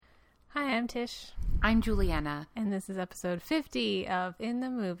I'm Tish. I'm Juliana. And this is episode 50 of In the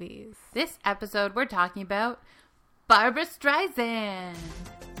Movies. This episode, we're talking about Barbra Streisand.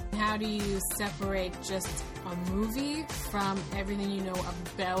 How do you separate just a movie from everything you know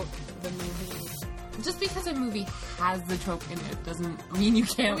about the movie? Just because a movie has the trope in it doesn't mean you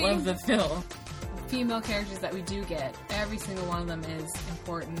can't love the film. Female characters that we do get, every single one of them is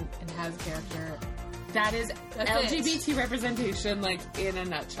important and has character. That's LGBT representation, like, in a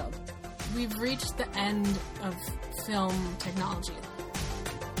nutshell. We've reached the end of film technology.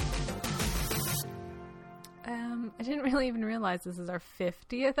 I didn't really even realize this is our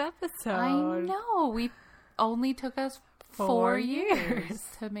 50th episode. I know. We only took us 4 years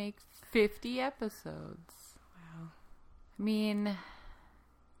to make 50 episodes. Wow. I mean,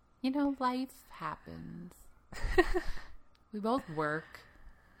 you know, life happens. We both work.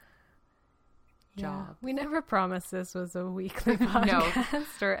 Jobs. We never promised this was a weekly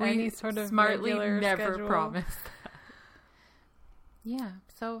podcast or any sort of smartly regular never schedule. promised that. Yeah,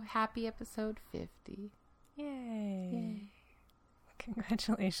 so happy episode 50. Yay.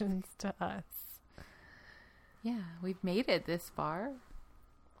 Congratulations to us. Yeah, we've made it this far.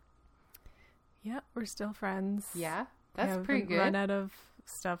 Yeah, we're still friends. Yeah, that's we pretty haven't good. Run out of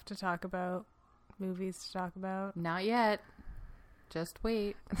stuff to talk about, movies to talk about. Not yet. Just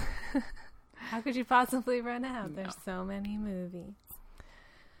wait. How could you possibly run out? No. There's so many movies.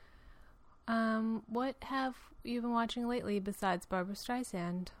 What have you been watching lately besides Barbra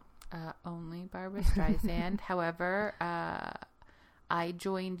Streisand? Only Barbra Streisand. However, I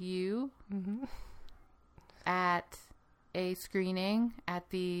joined you at a screening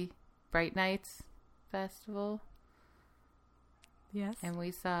at the Bright Nights Festival. Yes. And we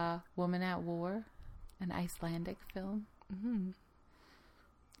saw Woman at War, an Icelandic film. Mm-hmm.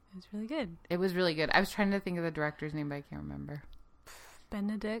 It was really good. It was really good. I was trying to think of the director's name, but I can't remember.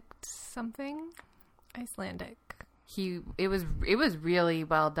 Benedict something? Icelandic. It was really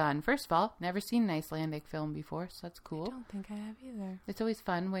well done. First of all, never seen an Icelandic film before, so that's cool. I don't think I have either. It's always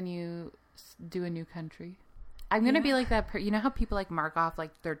fun when you do a new country. I'm going to be like that. You know how people like mark off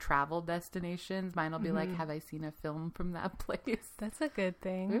like their travel destinations? Mine will be like, have I seen a film from that place? That's a good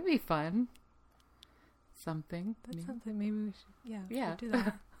thing. It would be fun. Something. That's something maybe we should, we Yeah. should do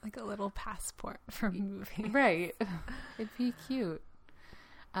that. Like a little passport for a movie. Right. It'd be cute.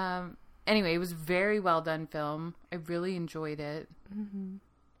 Anyway, it was a very well done film. I really enjoyed it. Mm-hmm.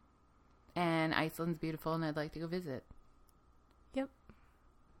 And Iceland's beautiful and I'd like to go visit. Yep.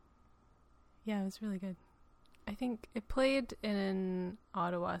 Yeah, it was really good. I think it played in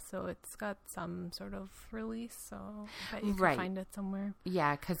Ottawa, so it's got some sort of release, so I bet you can find it somewhere.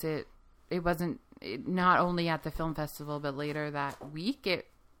 Yeah, because it wasn't not only at the film festival, but later that week it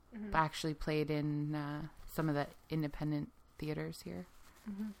actually played in some of the independent theaters here.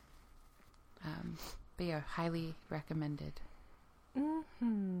 Mm-hmm. But yeah, highly recommended. I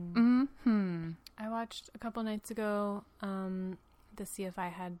watched a couple nights ago, the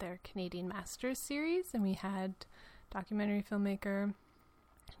CFI had their Canadian Masters series, and we had documentary filmmaker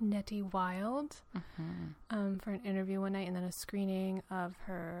Nettie Wild for an interview one night, and then a screening of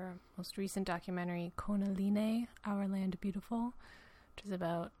her most recent documentary, Konaline, Our Land Beautiful, which is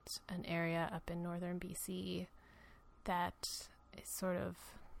about an area up in northern BC that is sort of...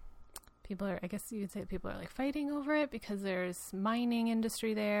 I guess you could say people are like fighting over it because there's mining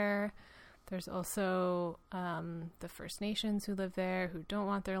industry there. There's also the First Nations who live there who don't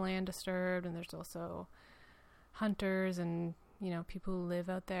want their land disturbed. And there's also hunters and, people who live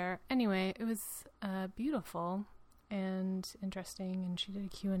out there. Anyway, it was beautiful and interesting. And she did a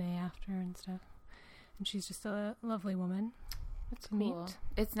Q&A after and stuff. And she's just a lovely woman. That's cool. Meet.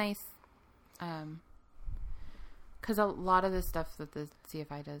 It's nice. Because a lot of the stuff that the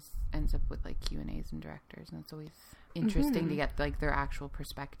CFI does ends up with like Q&As and directors, and it's always interesting to get like their actual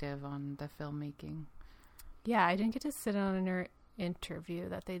perspective on the filmmaking. Yeah, I didn't get to sit on her interview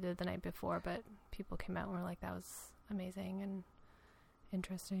that they did the night before, but people came out and were like, that was amazing and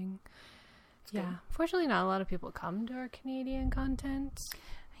interesting. It's good. Fortunately, not a lot of people come to our Canadian content.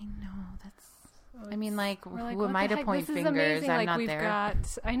 I know, I mean, like, who am I to heck? point this is fingers? Amazing. I'm like, not we've there.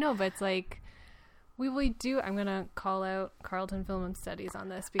 I know, but it's like... We do. I'm going to call out Carleton Film and Studies on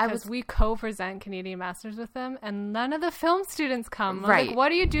this because we co-present Canadian Masters with them and none of the film students come. Right. Like,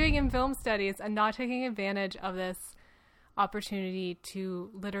 what are you doing in film studies and not taking advantage of this opportunity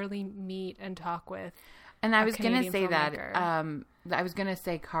to literally meet and talk with? And I was going to say filmmaker? I was going to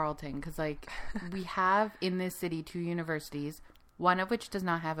say Carleton because like we have in this city 2 universities, one of which does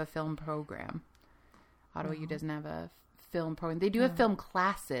not have a film program. Ottawa U doesn't have a film program. They do have film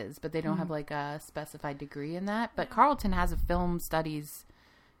classes, but they don't have like a specified degree in that. But Carleton has a film studies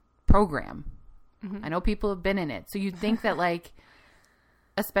program. I know people have been in it. So you'd think that, like,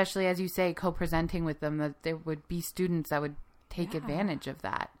 especially as you say, co-presenting with them, that there would be students that would take advantage of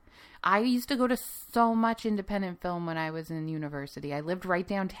that. I used to go to so much independent film when I was in university. I lived right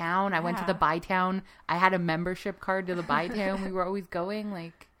downtown. I went to the Bytown. I had a membership card to the Bytown. We were always going,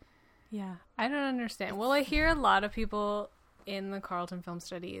 like... Yeah, I don't understand. Well, I hear a lot of people in the Carleton Film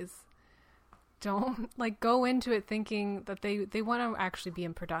Studies don't, like, go into it thinking that they want to actually be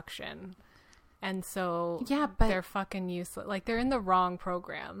in production. And so but they're fucking useless. Like, they're in the wrong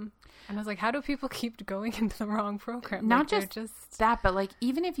program. And I was like, how do people keep going into the wrong program? Not like, just that, but, like,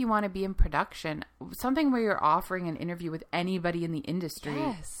 even if you want to be in production, something where you're offering an interview with anybody in the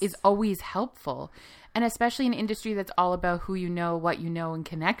industry is always helpful. And especially an industry that's all about who you know, what you know, and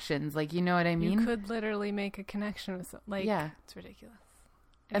connections. Like, you know what I mean? You could literally make a connection with like, it's ridiculous.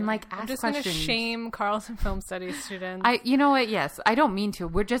 And, like, ask I'm just questions. going to shame Carleton Film Studies students. You know what? Yes, I don't mean to.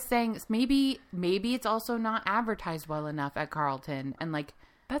 We're just saying maybe it's also not advertised well enough at Carleton, and, like,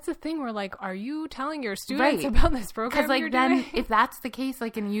 that's the thing. We're like, are you telling your students about this program? Because, like, you're then doing? If that's the case,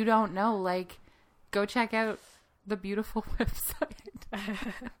 like, and you don't know, like, go check out the beautiful website.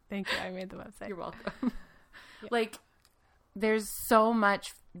 Thank you. I made the website. You're welcome. Like, there's so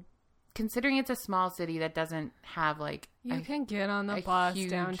much. Considering it's a small city that doesn't have, like... You can get on the bus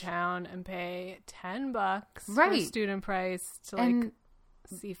downtown and pay $10 for student price to, like,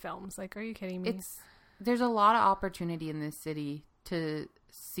 see films. Like, are you kidding me? There's a lot of opportunity in this city to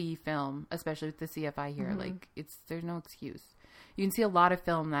see film, especially with the CFI here. Like, there's no excuse. You can see a lot of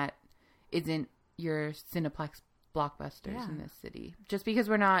film that isn't your Cineplex blockbusters in this city. Just because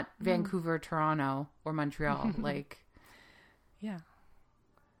we're not Vancouver, Toronto, or Montreal. Like... Yeah.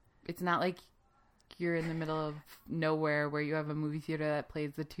 It's not like you're in the middle of nowhere where you have a movie theater that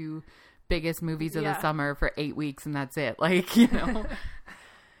plays the two biggest movies of the summer for 8 weeks and that's it. Like, you know.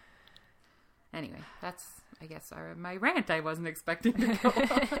 Anyway, that's, I guess, my rant I wasn't expecting to go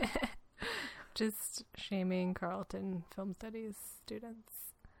on. Just shaming Carleton Film Studies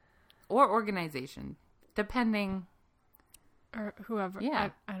students. Or organization, depending. Or whoever. Yeah.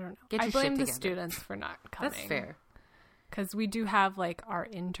 I don't know. Get your I blame shit the together. students for not coming. That's fair. Because we do have, like, our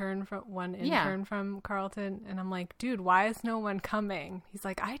intern from Carleton, and I'm like, dude, why is no one coming? He's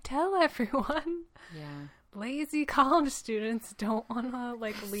like, I tell everyone. Yeah. Lazy college students don't want to,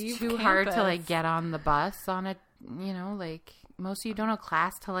 like, leave It's too hard to, like, get on the bus on a, you know, like, most of you don't have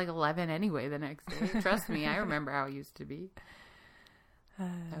class till, like, 11 anyway the next day. Trust me, I remember how it used to be.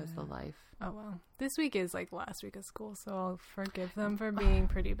 That was the life. Oh, well. This week is, like, last week of school, so I'll forgive them for being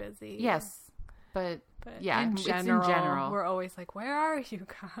pretty busy. Yes. But yeah, in general, it's in general. We're always like, where are you,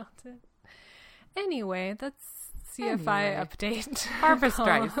 Carleton? Anyway, that's CFI update. Barbra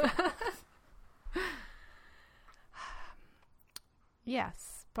Streisand.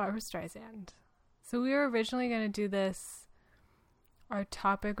 Yes, Barbra Streisand. So we were originally going to do this. Our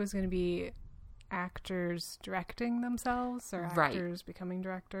topic was going to be actors directing themselves or actors becoming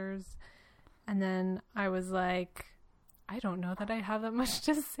directors. And then I was like, I don't know that I have that much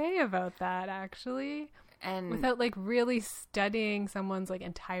to say about that, actually. And without, like, really studying someone's, like,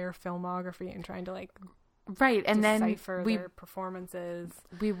 entire filmography and trying to, like, and decipher their performances.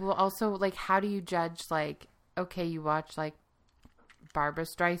 We will also, like, how do you judge, like, okay, you watch, like, Barbra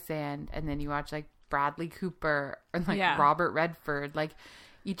Streisand, and then you watch, like, Bradley Cooper, or, like, Robert Redford. Like,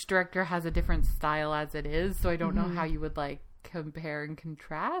 each director has a different style as it is, so I don't know how you would, like, compare and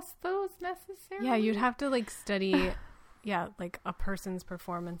contrast those necessarily. Yeah, you'd have to, like, study... Yeah, like a person's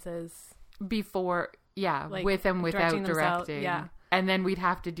performances before, like, with and without directing. Yeah. And then we'd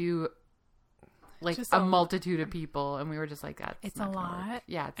have to do like just a multitude of people, and we were just like, that's it's not a lot. Work.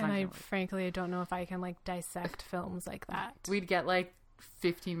 Yeah, it's and not frankly, I don't know if I can, like, dissect films like that. We'd get like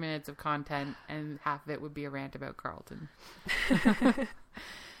 15 minutes of content, and half of it would be a rant about Carleton.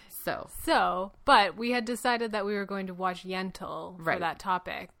 So, but we had decided that we were going to watch Yentl for that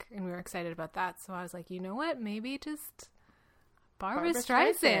topic, and we were excited about that. So I was like, you know what? Maybe just Barbra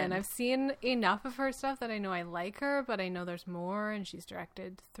Streisand. I've seen enough of her stuff that I know I like her, but I know there's more, and she's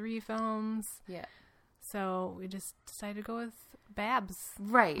directed 3 films. Yeah. So we just decided to go with Babs.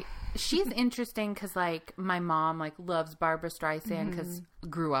 Right. She's interesting because, like, my mom, like, loves Barbra Streisand because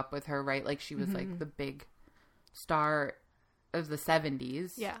grew up with her, right? Like, she was, like, the big star of the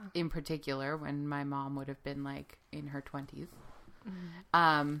 70s, in particular, when my mom would have been, like, in her 20s,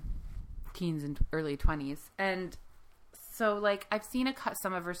 teens and early 20s. And so, like, I've seen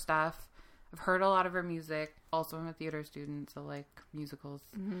some of her stuff. I've heard a lot of her music. Also, I'm a theater student, so, like, musicals.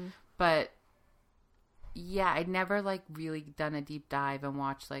 But yeah, I'd never, like, really done a deep dive and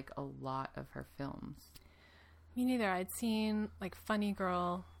watched, like, a lot of her films. Me neither. I'd seen, like, Funny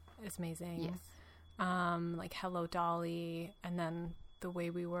Girl is amazing. Yes. Like Hello Dolly, and then The Way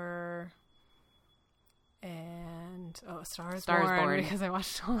We Were, and A Star is Born, because I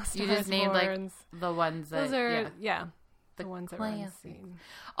watched all Stars You just named like Borns. the ones that Those are the ones that were classics. unseen.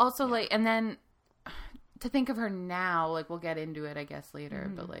 Also, like, and then to think of her now, like, we'll get into it, I guess,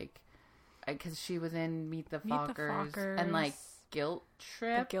 later, but like, because she was in Meet the Fockers and like Guilt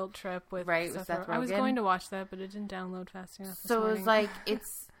Trip. The Guilt Trip with Right, with Seth Seth I was Rogen. going to watch that, but it didn't download fast enough. So it was like,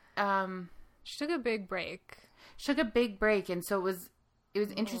 it's she took a big break. she took a big break, and so it was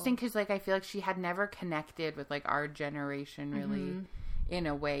interesting because like I feel like she had never connected with like our generation really in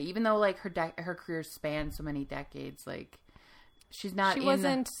a way, even though like her career spanned so many decades. Like she's not.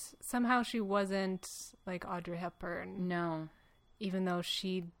 Somehow she wasn't like Audrey Hepburn. No, even though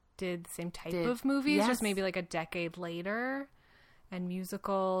she did the same type of movies, yes. just maybe like a decade later, and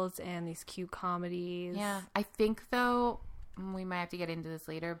musicals and these cute comedies. Yeah, I think though we might have to get into this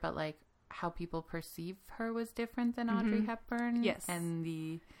later, but like how people perceive her was different than Audrey Hepburn. Yes, and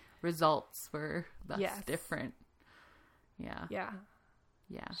the results were thus different. Yeah, yeah.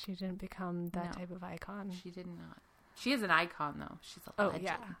 She didn't become that type of icon. She did not. She is an icon though. She's a legend.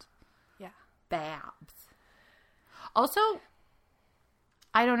 Yeah. Babs. Also,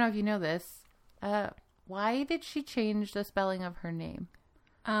 I don't know if you know this. Why did she change the spelling of her name?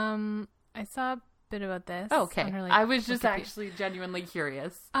 I saw a bit about this. Oh, okay. On her, like, I was just Wikipedia. actually genuinely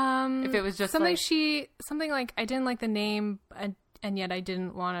curious. If it was just something like I didn't like the name, and yet I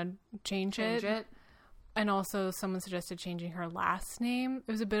didn't want to change it. And also, someone suggested changing her last name.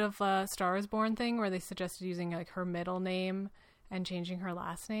 It was a bit of a Star is Born thing where they suggested using like her middle name and changing her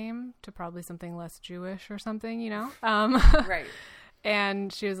last name to probably something less Jewish or something, you know? Right.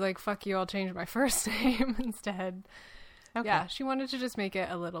 And she was like, fuck you, I'll change my first name instead. Okay. Yeah, she wanted to just make it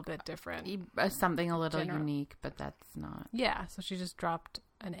a little bit different. Something a little unique, but that's not. Yeah, so she just dropped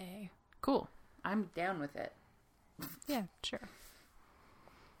an A. Cool. I'm down with it. Yeah, sure.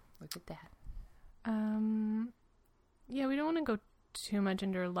 Look at that. Yeah, we don't want to go too much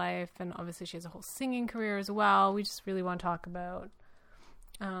into her life, and obviously she has a whole singing career as well. We just really want to talk about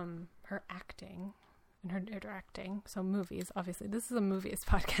her acting and her directing. So movies, obviously. This is a movies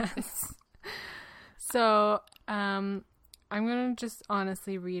podcast. So I'm going to just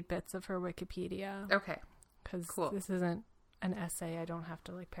honestly read bits of her Wikipedia. Okay. Because this isn't an essay. I don't have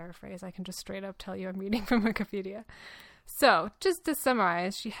to like paraphrase. I can just straight up tell you I'm reading from Wikipedia. So just to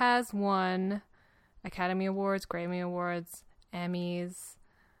summarize, she has won Academy Awards, Grammy Awards, Emmys,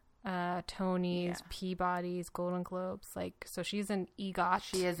 Tonys, Peabodys, Golden Globes. Like, so she's an EGOT.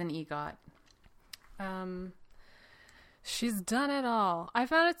 She is an EGOT. She's done it all. I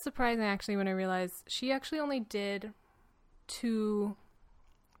found it surprising actually when I realized she actually only did 2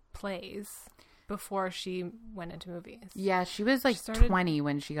 plays before she went into movies. Yeah, she was like 20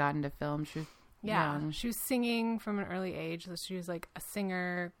 when she got into film. She was young. She was singing from an early age. So she was like a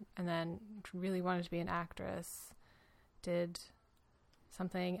singer and then really wanted to be an actress. Did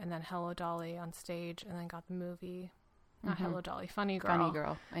something and then Hello Dolly on stage and then got the movie. Not Hello Dolly, Funny Girl. Funny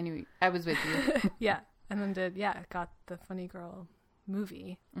Girl. I knew I was with you. Yeah. And then got the Funny Girl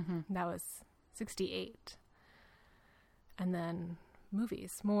movie. And that was 1968. And then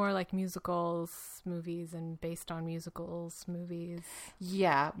movies, more like musicals, movies, and based on musicals, movies.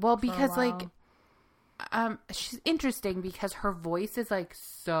 Yeah. Well, because like, she's interesting because her voice is like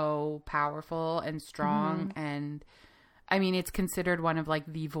so powerful and strong. And I mean, it's considered one of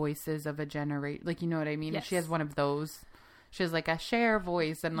like the voices of a generation. Like, you know what I mean? Yes. She has one of those. She has like a Cher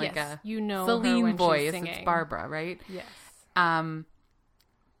voice and like a Celine voice. It's Barbara, right? Yes.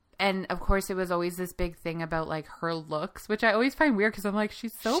 And of course, it was always this big thing about like her looks, which I always find weird because I'm like,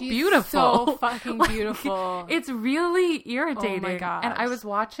 she's beautiful, so fucking beautiful. It's really irritating. Oh my gosh. And I was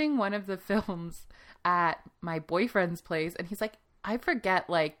watching one of the films at my boyfriend's place, and he's like, I forget,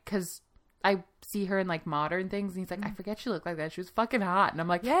 like, because I see her in like modern things, and he's like, I forget she looked like that. She was fucking hot, and I'm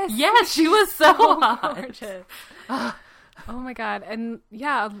like, yes, she was so hot. Gorgeous. Oh my god. And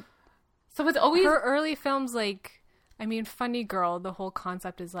yeah, so it's always her early films, like, I mean, Funny Girl, the whole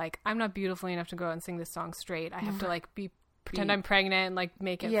concept is like, I'm not beautiful enough to go out and sing this song straight. I have to like pretend I'm pregnant and like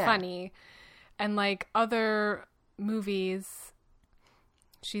make it funny. And like other movies,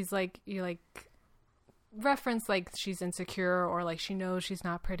 she's like, you like reference like she's insecure or like she knows she's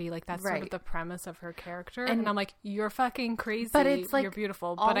not pretty. Like that's sort of the premise of her character. And I'm like, you're fucking crazy. But it's like, you're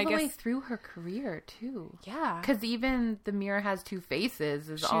beautiful. But I guess way through her career too. Yeah. Because even The Mirror Has Two Faces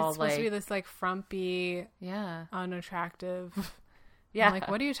is she's all supposed like to be this like frumpy, unattractive. Yeah. I'm like,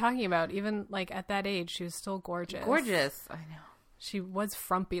 what are you talking about? Even like at that age, she was still gorgeous. Gorgeous. I know. She was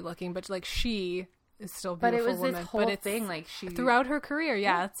frumpy looking, but like she is still a But beautiful it was woman. this whole thing, like she throughout her career,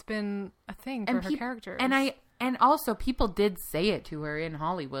 it's been a thing for her characters. And also people did say it to her in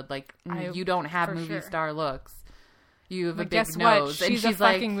Hollywood, like you don't have movie star looks. You have a big guess nose. What? She's a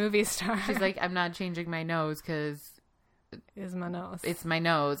fucking movie star. She's like, I'm not changing my nose because it's my nose. It's my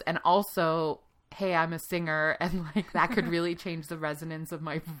nose, and also, hey, I'm a singer, and like that could really change the resonance of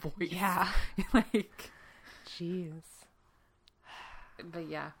my voice. Yeah, like, jeez. But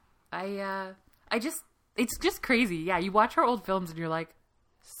yeah, it's just crazy. Yeah, you watch her old films and you're like,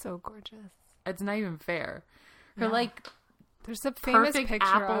 so gorgeous. It's not even fair. Her like, there's a famous perfect picture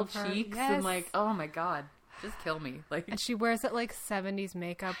apple of her. cheeks Yes. and like, oh my god, just kill me. Like, and she wears it like 70s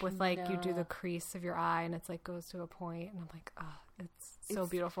makeup with like you do the crease of your eye and it's like goes to a point, and I'm like, oh, it's so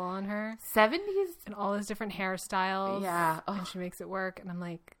beautiful on her. 70s and all those different hairstyles. Yeah, and she makes it work, and I'm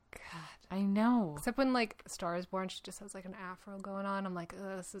like, God. I know. Except when like Star is Born, she just has like an afro going on. I'm like,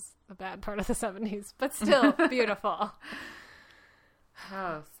 oh, this is the bad part of the 70s, but still beautiful.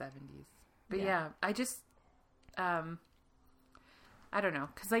 Oh, 70s. But yeah, I just, I don't know.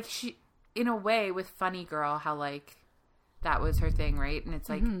 Cause like she, in a way with Funny Girl, how like that was her thing, right? And it's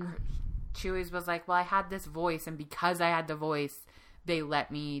like, she always was like, well, I had this voice, and because I had the voice, they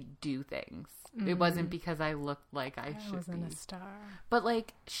let me do things. It wasn't because I looked like I should wasn't be. a star. But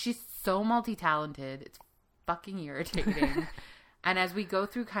like, she's so multi-talented. It's fucking irritating. And as we go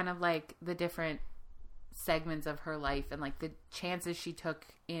through kind of like the different segments of her life and like the chances she took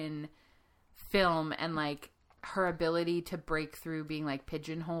in film and like her ability to break through being like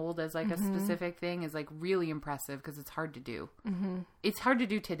pigeonholed as like a specific thing is like really impressive, because it's hard to do. It's hard to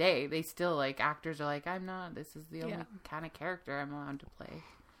do today. They still like, actors are like, this is the only kind of character I'm allowed to play.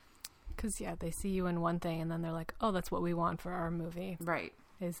 Because they see you in one thing and then they're like, oh, that's what we want for our movie, right?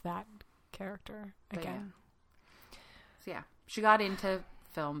 Is that character again. So yeah, she got into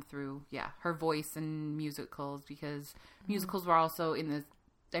film through her voice and musicals, because musicals were also in the,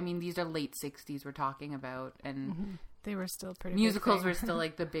 I mean, these are late 60s we're talking about, and they were still pretty musicals were still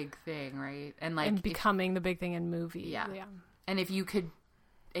like the big thing, right? And like, and becoming the big thing in movies. Yeah. And if you could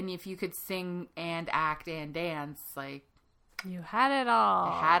sing and act and dance, like, you had it all.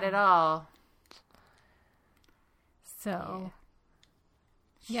 You had it all. So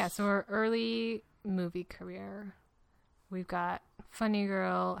so her early movie career, we've got Funny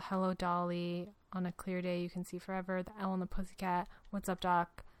Girl, Hello Dolly, On a Clear Day You Can See Forever, The Owl and the Pussycat, What's Up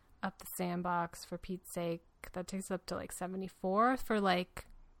Doc, Up the Sandbox, For Pete's Sake. That takes up to like 74 for like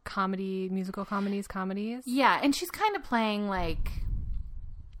musical comedies. Yeah, and she's kind of playing like,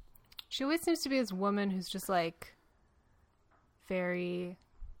 she always seems to be this woman who's just like very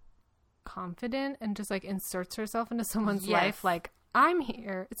confident and just like inserts herself into someone's life. Like, I'm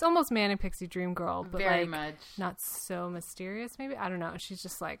here. It's almost Manic Pixie Dream Girl, but very like much not so mysterious. Maybe, I don't know. She's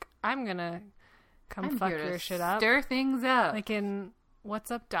just like, I'm gonna come fuck your shit up, stir things up. Like in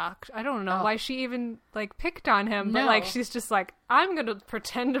What's Up Doc. I don't know why she even like picked on him, but like she's just like, I'm gonna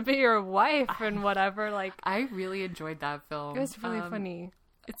pretend to be your wife and whatever. Like, I really enjoyed that film. It was really funny.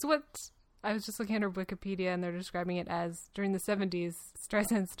 It's what I was just looking at her Wikipedia, and they're describing it as, during the 70s,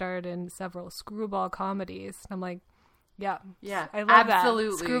 Streisand starred in several screwball comedies. And I'm like, yeah, I love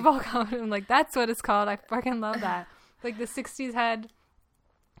absolutely. That. Screwball comedy. I'm like, that's what it's called. I fucking love that. Like, the 60s had,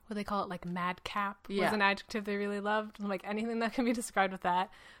 what they call it, like madcap was an adjective they really loved. I'm like, anything that can be described with that,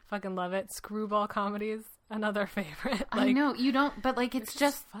 fucking love it. Screwball comedies, another favorite. Like, I know, you don't, but like, it's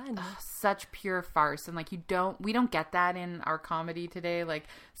just fun. Such pure farce, and like, we don't get that in our comedy today. Like,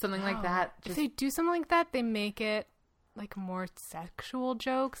 something like that. If they do something like that, they make it like more sexual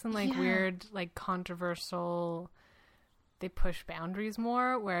jokes and like weird, like controversial. They push boundaries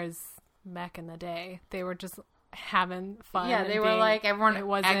more, whereas back in the day, they were just having fun. Yeah, they were like,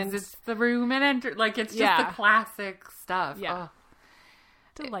 everyone exits the room and enter. Like, it's just the classic stuff. Yeah.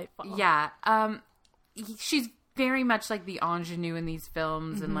 Delightful. Yeah. She's very much like the ingenue in these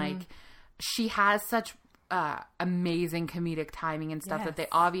films, and like, she has such amazing comedic timing and stuff that they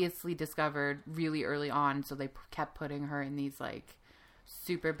obviously discovered really early on, so they kept putting her in these like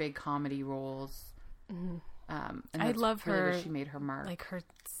super big comedy roles. And I love really her. where she made her mark. Like, her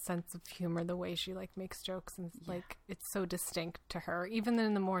sense of humor, the way she like makes jokes, and like, it's so distinct to her. Even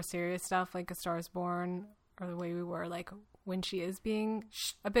in the more serious stuff, like A Star Is Born, or The Way We Were, like when she is being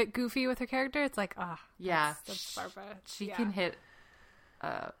a bit goofy with her character, it's like, that's Barbara. She can hit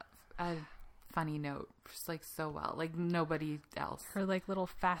a funny note just like so well, like nobody else. Her like little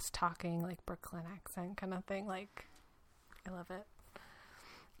fast talking, like Brooklyn accent kind of thing, like, I love it.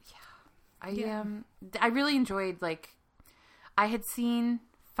 I really enjoyed, like, I had seen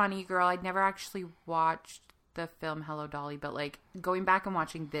Funny Girl. I'd never actually watched the film Hello Dolly, but like going back and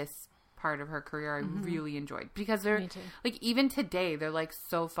watching this part of her career I really enjoyed, because they're Me too. like, even today they're like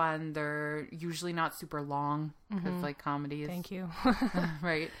so fun. They're usually not super long, because like comedies. Thank you.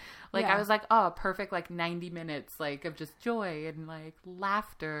 Right. Like Yeah. I was like, oh, perfect, like 90 minutes like of just joy and like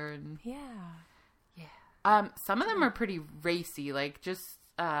laughter and some of them are pretty racy, like just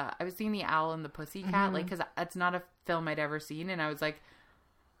I was seeing The Owl and the Pussycat, like, because it's not a film I'd ever seen, and I was like,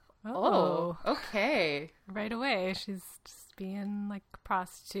 oh, okay. Right away, she's just being like a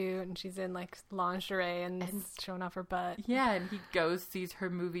prostitute, and she's in like lingerie and showing off her butt. Yeah, and he goes, sees her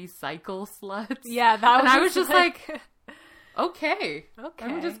movie Cycle Sluts. Yeah, that was. And I was just like, okay, okay,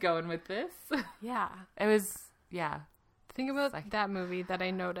 I'm just going with this. Yeah. It was, yeah. The thing about that movie that I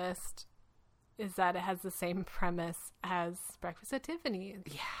noticed is that it has the same premise as Breakfast at Tiffany's.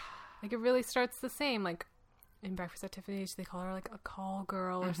 Yeah. Like, it really starts the same. Like, in Breakfast at Tiffany's, they call her like a call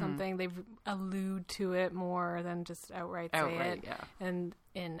girl or something. They allude to it more than just outright say it. Yeah. And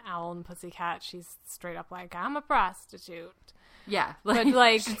in Owl and Pussycat, she's straight up like, I'm a prostitute. Yeah. But,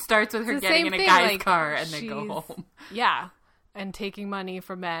 like, it starts with her it's the getting same in a thing, guy's like, car and they go she's- home. Yeah. And taking money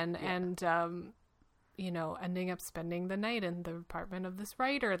from men and, you know, ending up spending the night in the apartment of this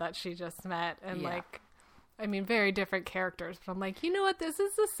writer that she just met. And, like, I mean, very different characters. But I'm like, you know what? This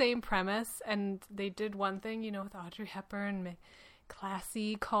is the same premise. And they did one thing, you know, with Audrey Hepburn,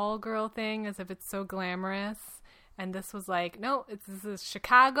 classy call girl thing, as if it's so glamorous. And this was like, no, this is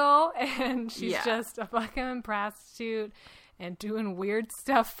Chicago. And she's just a fucking prostitute and doing weird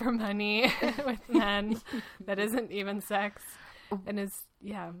stuff for money with men that isn't even sex. And is,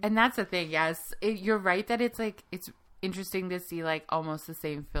 And that's the thing, yes. You're right that it's like, it's interesting to see like almost the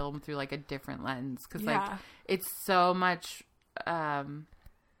same film through like a different lens. Because like, it's so much,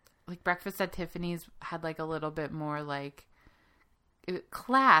 like Breakfast at Tiffany's had like a little bit more like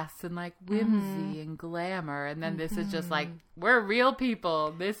class and like whimsy and glamour. And then this is just like, we're real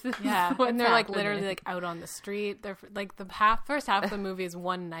people. This is what's and they're like happening. literally like out on the street. They're like the first half of the movie is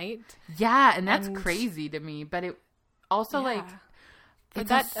one night. Yeah, and that's crazy to me. But it also like But it's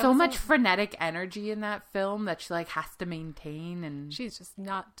that so also- much frenetic energy in that film that she like has to maintain, and She's just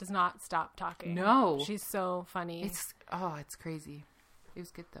does not stop talking. No. She's so funny. it's crazy. It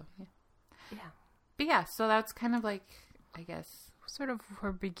was good though. Yeah. Yeah. But yeah, so that's kind of like, I guess, Sort of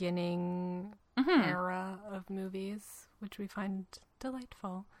her beginning era of movies, which we find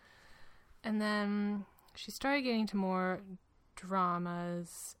delightful. And then she started getting to more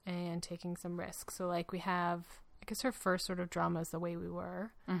dramas and taking some risks. So like we have, I guess her first sort of drama is The Way We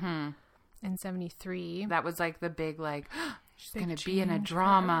Were in 73. that was like the big like she's Big gonna be in a change for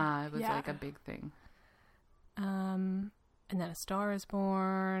drama. her. It was Yeah. like a big thing, And then A Star is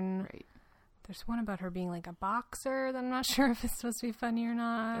Born. right? There's one about her being like a boxer that I'm not sure if it's supposed to be funny or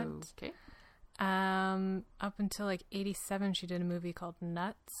not. Okay. Up until like 87, she did a movie called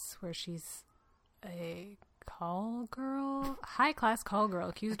Nuts, where she's a call girl, high class call girl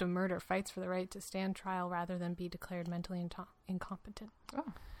accused of murder, fights for the right to stand trial rather than be declared mentally incompetent.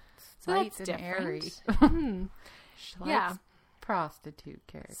 Oh, So light that's and airy. different. She Yeah. likes prostitute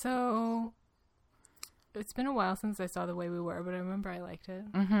character. So it's been a while since I saw The Way We Were, but I remember I liked it.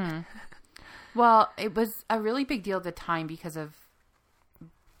 Well, it was a really big deal at the time because of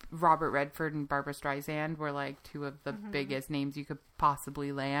Robert Redford and Barbra Streisand were like two of the biggest names you could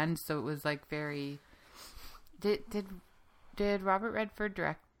possibly land. So it was like very. Did Robert Redford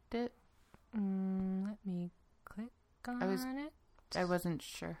direct it? Let me click on it. I wasn't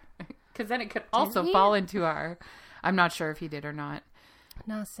sure because then it could also he? fall into our. I'm not sure if he did or not.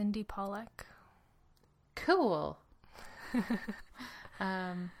 No, Cindy Pollock. Cool.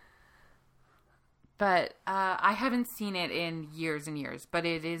 But I haven't seen it in years and years, but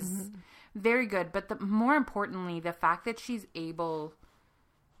it is very good. But more importantly, the fact that she's able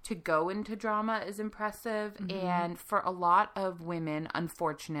to go into drama is impressive. And for a lot of women,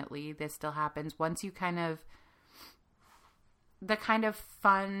 unfortunately, this still happens. Once you the kind of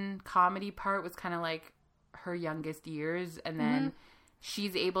fun comedy part was kind of like her youngest years. And then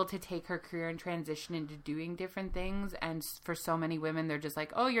she's able to take her career and transition into doing different things. And for so many women, they're just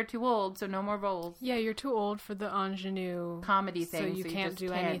like, oh, you're too old, so no more roles. Yeah, you're too old for the ingenue Comedy so thing. you just can't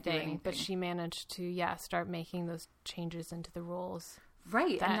do anything. But anything. she managed to, start making those changes into the roles.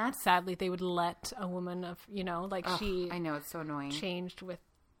 Right, That and that's... sadly they would let a woman of, like she I know, it's so annoying. changed with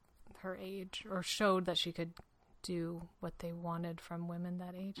her age or showed that she could do what they wanted from women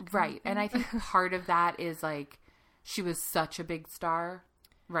that age. Right, and I think part of that is like she was such a big star,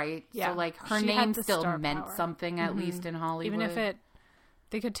 right? Yeah. So like her She name had the still star meant power. something, at least in Hollywood. Even if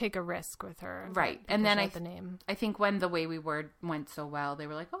they could take a risk with her. Right, because and then she had the name. I think when The Way We Were went so well, they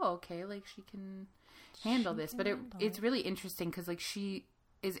were like, oh, okay, like she can handle this. But it's really interesting because like she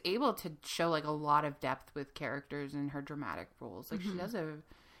is able to show like a lot of depth with characters in her dramatic roles. Like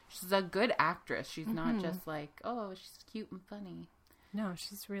she's a good actress. She's not just like, oh, she's cute and funny. No,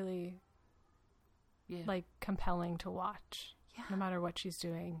 she's really like compelling to watch. Yeah. No matter what she's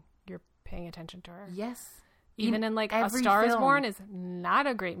doing, you're paying attention to her. Yes. Even in like A Star Is Born is not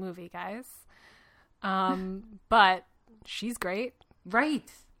a great movie, guys. But she's great. Right.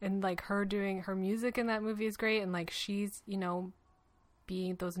 And like her doing her music in that movie is great. And like she's, you know,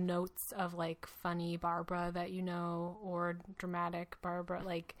 being those notes of like funny Barbara that you know, or dramatic Barbara.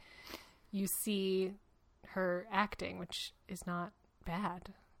 Like you see her acting, which is not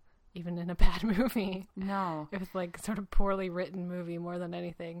bad, even in a bad movie. No. It was like sort of poorly written movie more than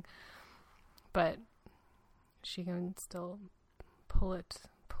anything. But she can still pull it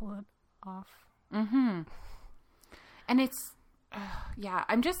off. Mm-hmm. And it's, yeah,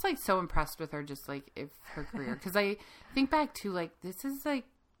 I'm just like so impressed with her, just like if her career. Because I think back to like, this is like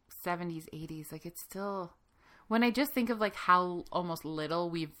 70s, 80s. Like it's still, when I just think of like how almost little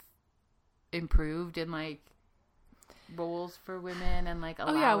we've improved in like roles for women and like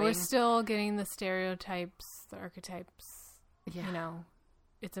allowing. Oh yeah, we're still getting the stereotypes, the archetypes. Yeah. You know,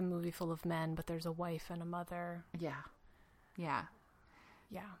 it's a movie full of men, but there's a wife and a mother. Yeah. Yeah.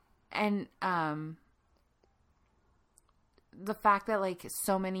 Yeah. And the fact that like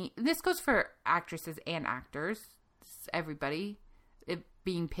so many, this goes for actresses and actors, everybody, it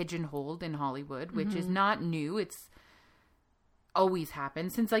being pigeonholed in Hollywood, which is not new. It's always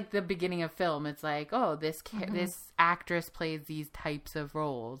happened since like the beginning of film. It's like, oh, this actress plays these types of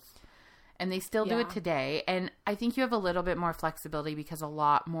roles, and they still do it today. And I think you have a little bit more flexibility because a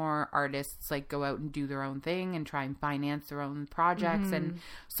lot more artists like go out and do their own thing and try and finance their own projects. And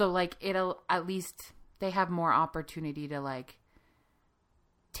so like it'll, at least they have more opportunity to like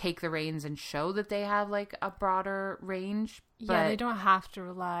take the reins and show that they have like a broader range. But yeah, they don't have to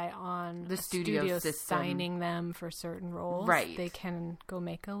rely on the studio system signing them for certain roles. Right. They can go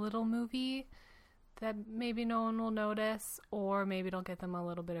make a little movie that maybe no one will notice, or maybe it'll get them a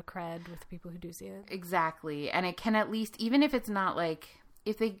little bit of cred with people who do see it. Exactly. And it can at least, even if it's not like,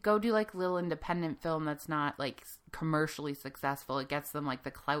 if they go do like little independent film that's not like commercially successful, it gets them like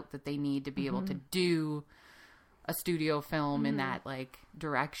the clout that they need to be able to do a studio film in that like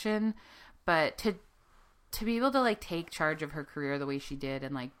direction. But to be able to like take charge of her career the way she did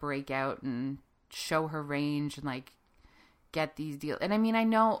and like break out and show her range and like get these deals. And I mean, I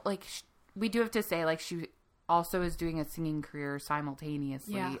know like we do have to say like she also is doing a singing career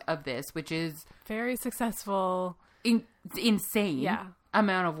simultaneously of this, which is very successful. Insane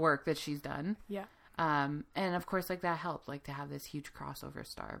amount of work that she's done. Yeah. And of course like that helped like to have this huge crossover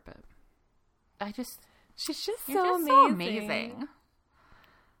star, but she's just so amazing.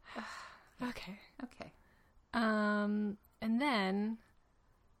 Okay. Okay. And then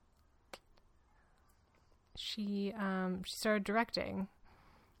she started directing.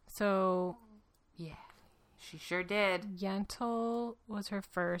 So yeah, she sure did. Yentl was her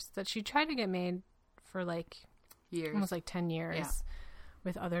first that she tried to get made for like years, almost like 10 years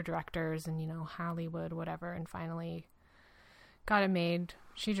with other directors and, you know, Hollywood, whatever, and finally got it made.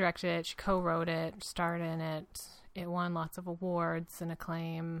 She directed it, she co-wrote it, starred in it. It won lots of awards and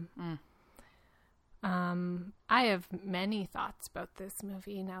acclaim. I have many thoughts about this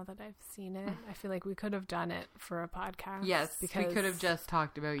movie now that I've seen it. I feel like we could have done it for a podcast. Yes, because we could have just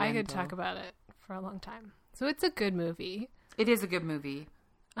talked about Yentl. I could talk about it for a long time. So it's a good movie. It is a good movie.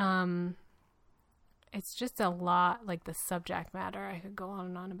 It's just a lot, like the subject matter I could go on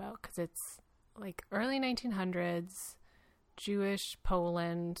and on about, because it's like early 1900s, Jewish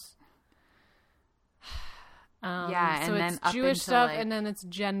Poland. And so then it's up Jewish into, stuff, like, and then it's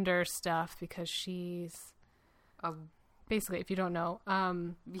gender stuff because she's basically, if you don't know,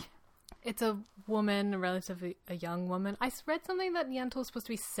 it's a woman, relatively a young woman. I read something that Yentl was supposed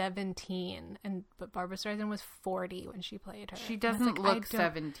to be 17, but Barbra Streisand was 40 when she played her. She doesn't look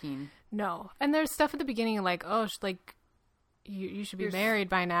 17. No, and there's stuff at the beginning like, oh, like you should be married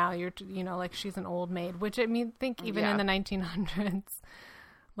by now. You're, you know, like she's an old maid, which I mean, think even in the 1900s,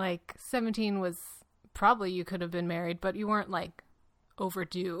 like 17 was probably you could have been married, but you weren't like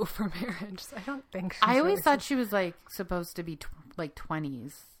overdue for marriage. So I don't think. I always thought she was like supposed to be like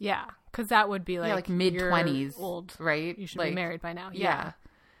 20s. Yeah, because that would be like mid 20s, old, right? You should like, be married by now. Yeah.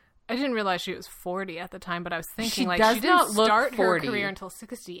 I didn't realize she was 40 at the time, but I was thinking she like does she didn't not look start 40. her career until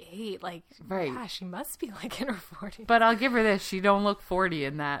 68. Like, right? Yeah, she must be like in her 40s. But I'll give her this: she don't look 40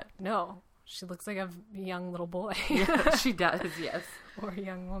 in that. No, she looks like a young little boy. Yeah, she does. Yes, or a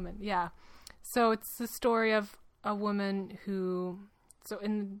young woman. Yeah. So it's the story of a woman who, so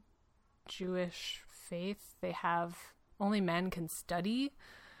in the Jewish faith, they have only men can study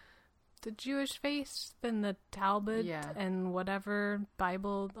the Jewish faith and the Talmud and whatever,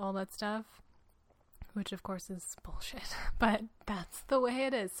 Bible, all that stuff, which of course is bullshit, but that's the way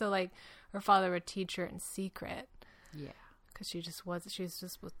it is. So like her father would teach her in secret. Yeah. Because she was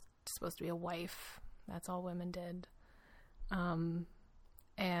just supposed to be a wife. That's all women did. And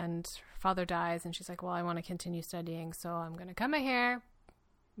her father dies and she's like, well, I want to continue studying. So I'm going to cut my hair,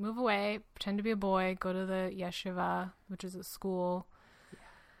 move away, pretend to be a boy, go to the yeshiva, which is a school,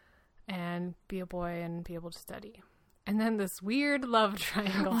 and be a boy and be able to study. And then this weird love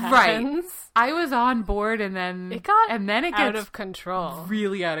triangle happens. Right. I was on board, and then it got gets out of control.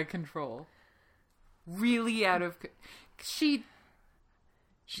 Really out of control. Really out of. She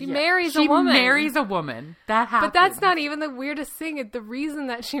marries a woman. She marries a woman. That happens. But that's not even the weirdest thing. The reason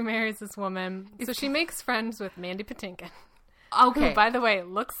that she marries this woman, so she makes friends with Mandy Patinkin. Okay. Who, by the way,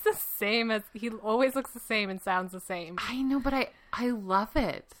 looks the same he always looks the same and sounds the same. I know, but I love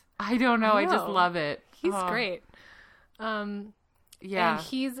it. I don't know. I just love it. He's great. Yeah. And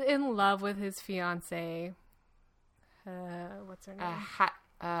he's in love with his fiancée. What's her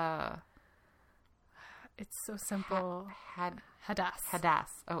name? It's so simple. Hadass.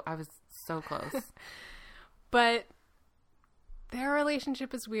 Oh, I was so close. But their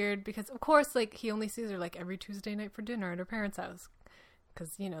relationship is weird because, of course, like, he only sees her, like, every Tuesday night for dinner at her parents' house.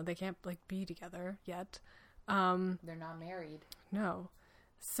 Because, you know, they can't, like, be together yet. They're not married. No.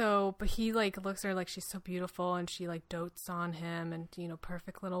 So, but he, like, looks at her like she's so beautiful and she, like, dotes on him and, you know,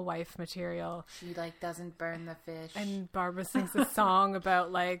 perfect little wife material. She, like, doesn't burn the fish. And Barbara sings a song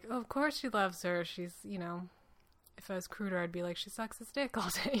about, like, oh, of course she loves her. She's, you know, if I was cruder, I'd be like, she sucks his dick all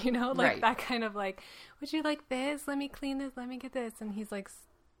day, you know? Like, that kind of, like, would you like this? Let me clean this. Let me get this. And he's, like,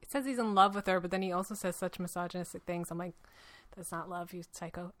 he says he's in love with her, but then he also says such misogynistic things. I'm like, that's not love, you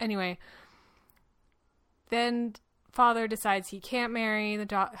psycho. Anyway, then father decides he can't marry the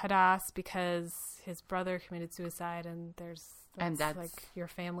Hadass because his brother committed suicide, and that's like, your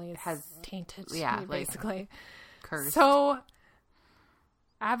family has tainted, basically. Cursed. So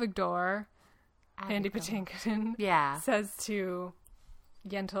Avigdor, Mandy Patinkin, says to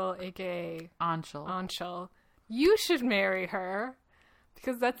Yentl, aka Anshul, you should marry her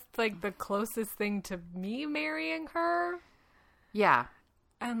because that's like the closest thing to me marrying her. Yeah.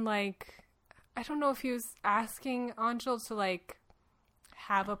 And like, I don't know if he was asking Anshul to like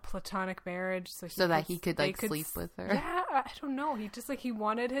have a platonic marriage so that he could like sleep with her. Yeah, I don't know. He just like, he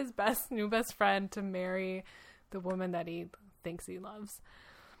wanted his new best friend to marry the woman that he thinks he loves.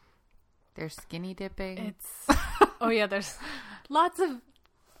 They're skinny dipping. It's there's lots of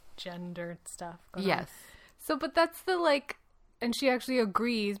gender stuff going on. So, but that's the like, and she actually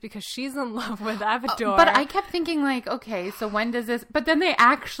agrees because she's in love with Avigdor. But I kept thinking like, okay, so when does this? But then they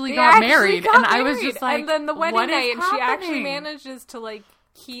actually got married, and I was just like, and then the wedding night, and happening? she actually manages to like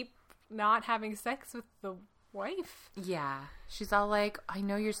keep not having sex with the wife. Yeah, she's all like, I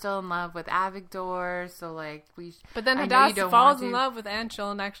know you're still in love with Avigdor, so like But then Hadass falls in love with Anshul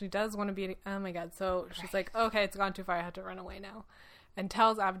and actually does want to be. Oh my god! So she's like, okay, it's gone too far. I have to run away now, and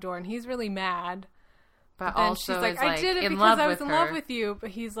tells Avigdor, and he's really mad. But then also she's like, I did it because I was in love with you.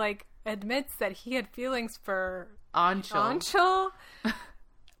 But he's like, admits that he had feelings for Anshul.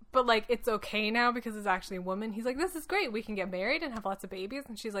 But like, it's okay now because it's actually a woman. He's like, this is great. We can get married and have lots of babies.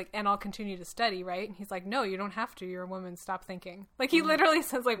 And she's like, and I'll continue to study, right? And he's like, no, you don't have to. You're a woman. Stop thinking. Like, he literally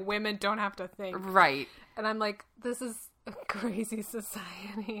says like, women don't have to think. Right. And I'm like, this is a crazy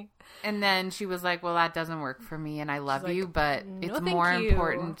society. And then she was like, well, that doesn't work for me. And I love you, but it's more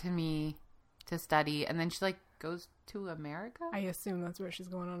important to me to study. And then she like goes to America. I assume that's where she's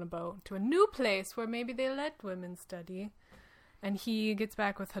going on a boat to a new place where maybe they let women study. And he gets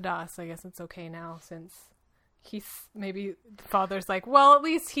back with Hadass. I guess it's okay now since he's maybe father's like, well, at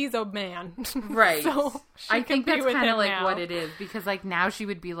least he's a man, right? So I think that's kind of like what it is because like now she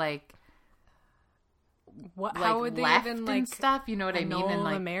would be like, what? Like, how would they left even and stuff? You know what I mean? And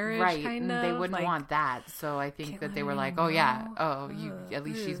like marriage, right? Kind and of, they wouldn't like, want that. So I think that they were like, oh yeah, you at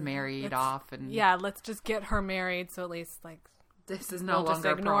least she's married off, and let's just get her married. So at least like this is no longer just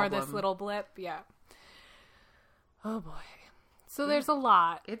ignore a problem. This little blip. Yeah. Oh boy. So there's a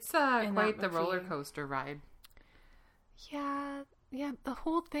lot. It's quite the roller coaster ride. Yeah. The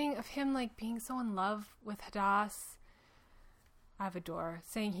whole thing of him like being so in love with Hadass, Avigdor,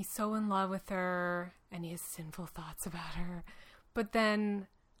 saying he's so in love with her and he has sinful thoughts about her, but then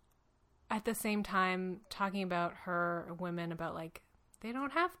at the same time talking about women about like they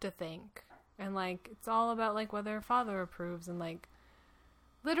don't have to think, and like it's all about like whether her father approves, and like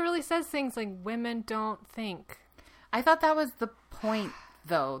literally says things like women don't think. I thought that was the point,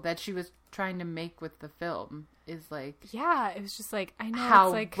 though, that she was trying to make with the film. is like Yeah, it was just like, I know how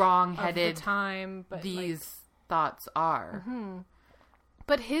it's like wrong-headed of the time, but these thoughts are.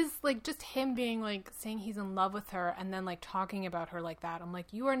 But his, like, just him being, like, saying he's in love with her and then, like, talking about her like that. I'm like,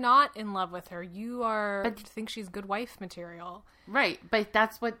 you are not in love with her. You are, think she's good wife material. Right, but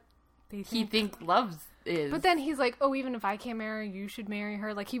that's what They he thinks love is. But then he's like, oh, even if I can't marry her, you should marry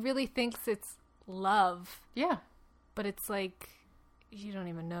her. Like, he really thinks it's love. Yeah. But it's like, you don't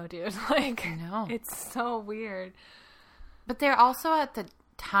even know, dude. Like, No. It's so weird. But they're also at the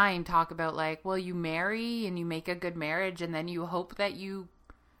time talk about, like, well, you marry and you make a good marriage and then you hope that you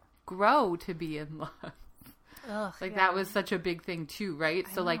grow to be in love. Ugh, Like, yeah. that was such a big thing, too, right?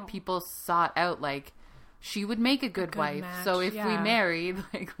 I So, like, know. people sought out, like, she would make a good wife. match, So if we yeah. married,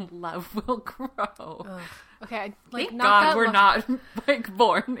 like, love will grow. Ugh. Okay, like, Thank not God that we're long- not, like,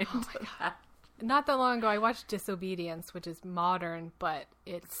 born into that. Not that long ago, I watched Disobedience, which is modern, but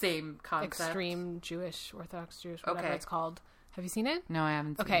it's Same concept. extreme Jewish, Orthodox Jewish, whatever Okay. it's called. Have you seen it? No, I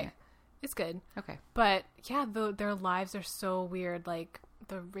haven't seen Okay. it. It's good. Okay. But yeah, their lives are so weird. Like,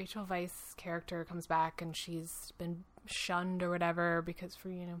 the Rachel Weisz character comes back and she's been shunned or whatever because for,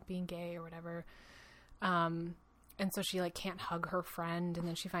 you know, being gay or whatever. And so she, like, can't hug her friend. And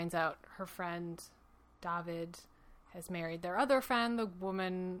then she finds out her friend, David, has married their other friend, the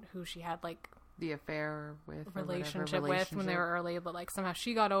woman who she had, like, The affair with or relationship whatever, with when they were early, but, like, somehow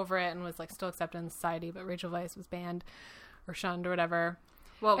she got over it and was, like, still accepted in society, but Rachel Weisz was banned or shunned or whatever.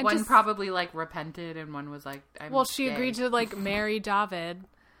 Well, And one just- probably, like, repented and one was like, Well, she gay. agreed to, like, marry David,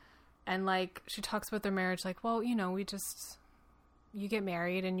 and, like, she talks about their marriage, like, well, you know, you get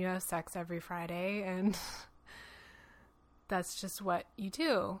married and you have sex every Friday, and that's just what you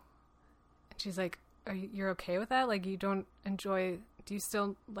do. And she's like, you're okay with that? Like, do you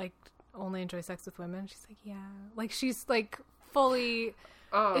still, like, only enjoy sex with women? She's like, yeah. Like, she's, like, fully,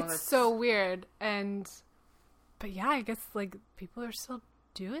 Oh, it's so weird. But yeah, I guess, like, people are still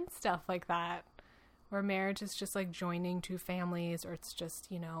doing stuff like that. Where marriage is just, like, joining two families, or it's just,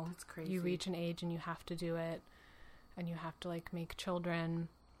 you know, That's crazy. you reach an age and you have to do it, and you have to, like, make children.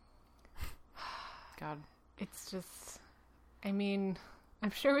 God. It's just, I mean,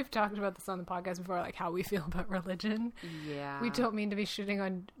 I'm sure we've talked about this on the podcast before, like, how we feel about religion. Yeah. We don't mean to be shitting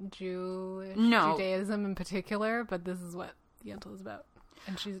on No. Judaism in particular, but this is what Yentl is about.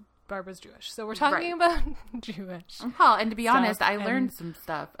 And Barbara's Jewish. So we're talking about Jewish. Well, and to be stuff, honest, I and- learned some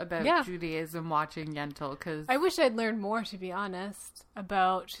stuff about Yeah. Judaism watching Yentl, because I wish I'd learned more, to be honest,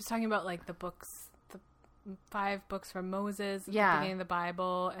 she's talking about, like, the books, the 5 books from Moses at Yeah. the beginning of the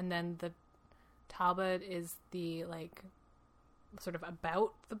Bible, and then the Talmud is the, like, sort of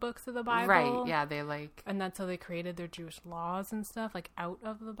about the books of the Bible. right, yeah, they like, And that's how they created their Jewish laws and stuff, like, out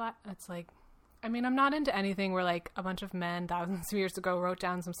of the Bible. It's like, I mean, I'm not into anything where, like, a bunch of men thousands of years ago wrote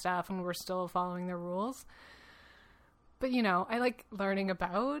down some stuff and we're still following their rules. But, you know, I like learning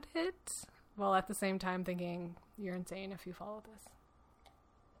about it while at the same time thinking, you're insane if you follow this.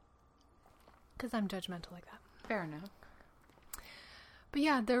 Because I'm judgmental like that. fair enough. But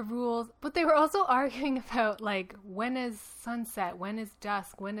yeah, their rules. But they were also arguing about, like, when is sunset? When is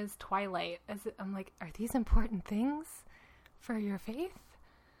dusk? When is twilight? I'm like, are these important things for your faith?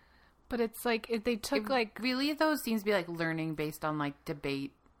 But it's like, they took, like... Really, those seems to be, like, learning based on, like,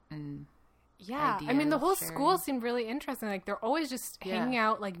 debate and Yeah. I mean, the whole sharing. school seemed really interesting. Like, they're always just Yeah. hanging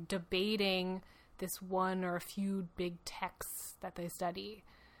out, like, debating this one or a few big texts that they study.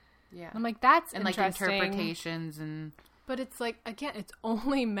 Yeah. I'm like, that's And, like, interesting. interpretations and... But it's like, again, it's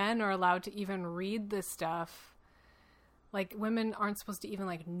only men are allowed to even read this stuff. Like, women aren't supposed to even,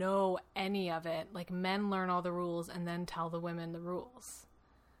 like, know any of it. Like, men learn all the rules and then tell the women the rules.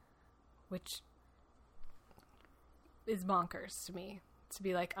 Which is bonkers to me. To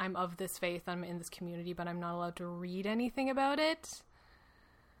be like, I'm of this faith, I'm in this community, but I'm not allowed to read anything about it.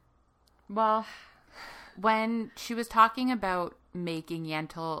 Well, when she was talking about making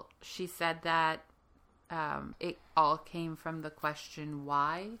Yentl, she said that it all came from the question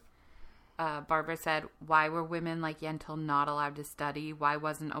why. Barbara said, why were women like Yentl not allowed to study? Why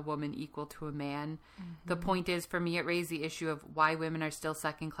wasn't a woman equal to a man? Mm-hmm. The point is, for me, it raised the issue of why women are still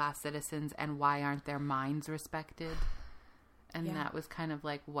second-class citizens and why aren't their minds respected? And Yeah. that was kind of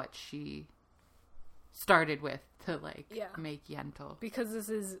like what she started with to, like, make Yentl. Because this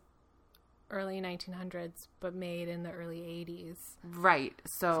is early 1900s, but made in the early 80s. Right.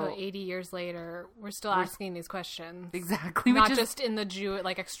 So 80 years later, we're still asking these questions. Exactly. Not which is, just in the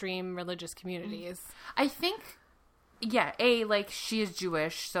like, extreme religious communities. I think, yeah, like, she is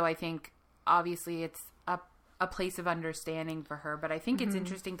Jewish, so I think, obviously, it's a place of understanding for her, but I think it's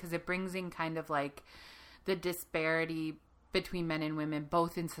interesting because it brings in kind of, like, the disparity between men and women,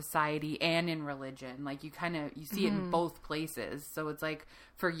 both in society and in religion. Like, you see it in both places. So it's like,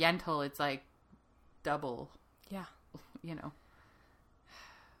 for Yentl, it's like double, Yeah. you know.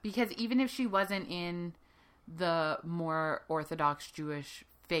 Because even if she wasn't in the more Orthodox Jewish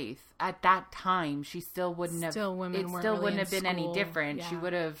faith, at that time, she still wouldn't have... Women it weren't still really wouldn't in have been any school. different. Yeah. She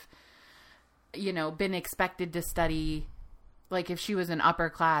would have, you know, been expected to study... Like, if she was an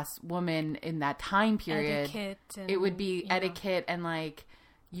upper-class woman in that time period, Etiquette and, it would be you know, etiquette and, like,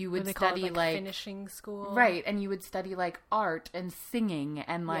 you would what they call study, it, like, finishing school. Right, and you would study, like, art and singing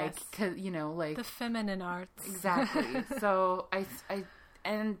and, like, Yes. 'cause, you know, like... The feminine arts. Exactly. So,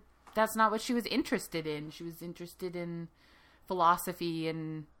 and that's not what she was interested in. She was interested in philosophy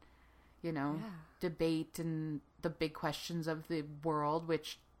and, you know, debate and the big questions of the world,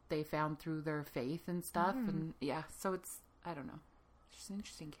 which they found through their faith and stuff. And, yeah, so it's... I don't know. She's an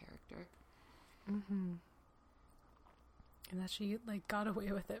interesting character. Mm-hmm. And that she, like, got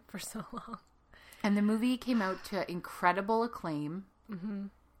away with it for so long. And the movie came out to incredible acclaim. Mm-hmm.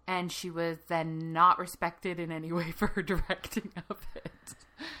 And she was then not respected in any way for her directing of it.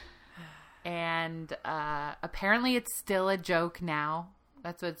 And apparently it's still a joke now.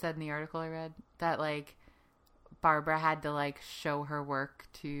 That's what it said in the article I read. That, like, Barbara had to, like, show her work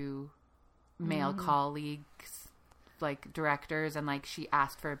to male colleagues, like, directors, and, like, she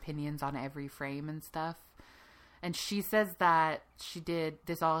asked for opinions on every frame and stuff. And she says that she did,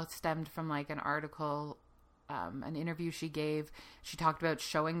 this all stemmed from, like, an article, an interview she gave. She talked about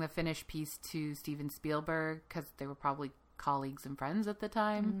showing the finished piece to Steven Spielberg, because they were probably colleagues and friends at the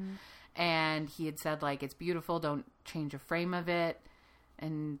time. And he had said, like, it's beautiful, don't change a frame of it.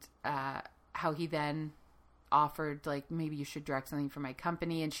 And how he then offered, like, maybe you should direct something for my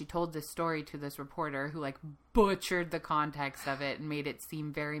company. And she told this story to this reporter who, like, butchered the context of it and made it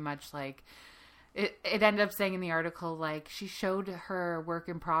seem very much like it ended up saying in the article, like, she showed her work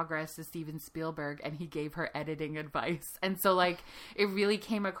in progress to Steven Spielberg and he gave her editing advice. And so, like, it really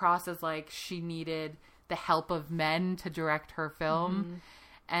came across as like she needed the help of men to direct her film.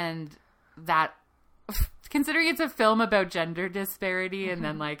 And that, considering it's a film about gender disparity, and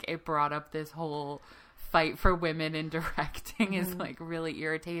then, like, it brought up this whole fight for women in directing is, like, really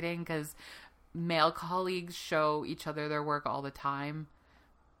irritating, because male colleagues show each other their work all the time,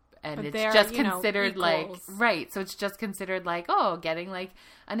 and But it's they're, just you know, considered like, equals. right, so it's just considered like, oh, getting, like,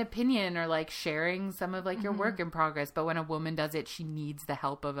 an opinion or, like, sharing some of, like, your work in progress. But when a woman does it, she needs the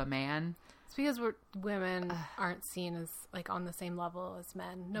help of a man. It's because women aren't seen as, like, on the same level as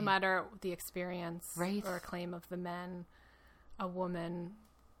men. No matter the experience or acclaim of the men, a woman,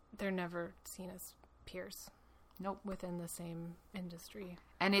 they're never seen as peers. Nope. Within the same industry.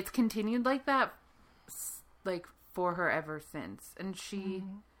 And it's continued like that, like, for her ever since. And she,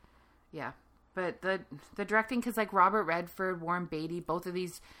 yeah. But the directing, because, like, Robert Redford, Warren Beatty, both of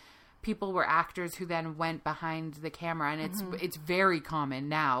these people were actors who then went behind the camera, and it's very common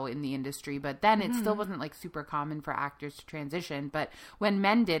now in the industry, but then it still wasn't, like, super common for actors to transition. But when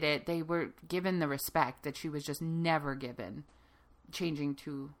men did it, they were given the respect that she was just never given, changing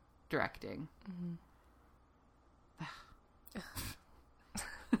to directing.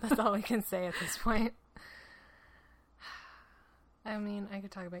 That's all we can say at this point. I mean, I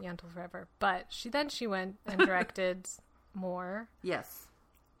could talk about Yentl forever, but she went and directed more. Yes.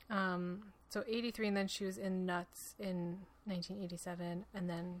 So 83, and then she was in Nuts in 1987, and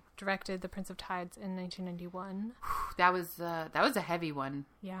then directed The Prince of Tides in 1991. That was a heavy one.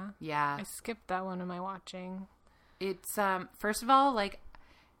 Yeah. Yeah. I skipped that one in my watching. It's first of all, like,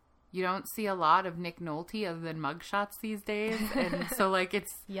 you don't see a lot of Nick Nolte other than mugshots these days, and so, like,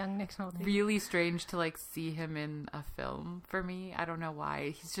 it's young Nick Nolte. Really strange to, like, see him in a film for me. I don't know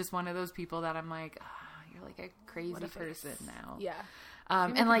why. He's just one of those people that I'm like, you're like a crazy person now. Yeah.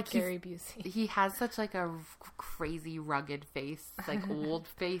 And, like, Gary Busey. he has such, like, a crazy rugged face, like, old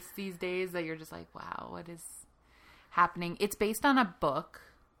face these days, that you're just like, wow, what is happening? It's based on a book,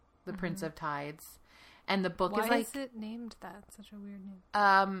 The Prince of Tides, and the book Why is, like, is it named that? Such a weird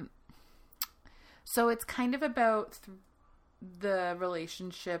name. So it's kind of about the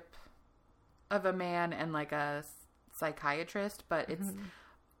relationship of a man and, like, a psychiatrist, but it's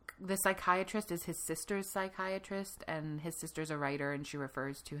the psychiatrist is his sister's psychiatrist, and his sister's a writer, and she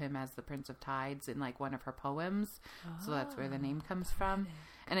refers to him as the Prince of Tides in, like, one of her poems. So that's where the name comes from.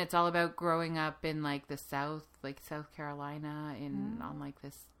 And it's all about growing up in, like, the South, like South Carolina, on, like,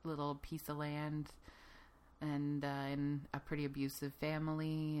 this little piece of land, and in a pretty abusive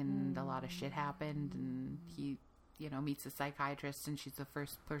family, and a lot of shit happened, and he, you know, meets a psychiatrist, and she's the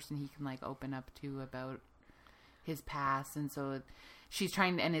first person he can, like, open up to about his past. And so she's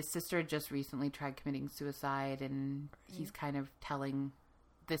trying, and his sister just recently tried committing suicide, and he's kind of telling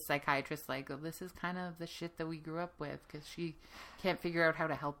this psychiatrist, like, oh, this is kind of the shit that we grew up with, because she can't figure out how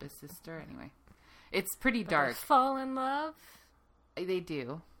to help his sister. Anyway, it's pretty dark. Fall in love? They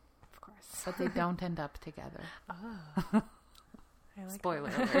do. Of course. But they don't end up together. Oh. I like Spoiler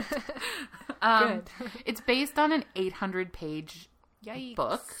that. alert. Good. It's based on an 800-page Yikes.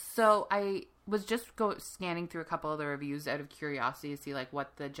 book. So I was just scanning through a couple of the reviews out of curiosity to see like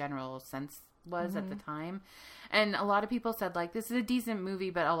what the general sense was at the time. And a lot of people said like, this is a decent movie,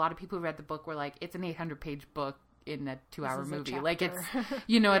 but a lot of people who read the book were like, it's an 800-page book in a 2-hour movie. Like it's,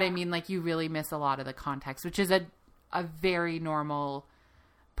 you know what I mean? Like you really miss a lot of the context, which is a very normal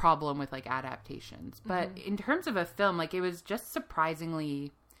problem with like adaptations. But in terms of a film, like it was just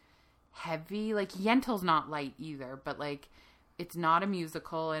surprisingly heavy. Like Yentl's not light either, but like it's not a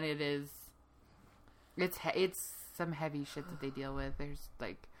musical, and it's some heavy shit that they deal with. There's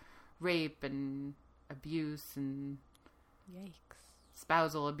like rape and abuse and Yikes.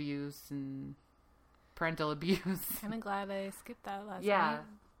 spousal abuse and parental abuse. Kind of glad I skipped that last Yeah. night.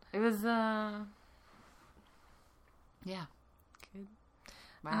 It was yeah. Good.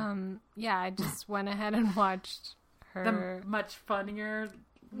 Wow. Yeah, I just went ahead and watched her. The much funnier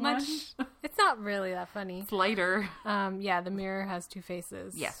one. It's not really that funny. It's lighter. Yeah, The Mirror Has Two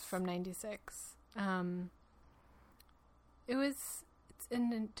Faces. Yes. From 96.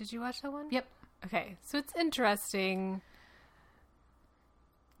 Did you watch that one? Yep. Okay, so it's interesting.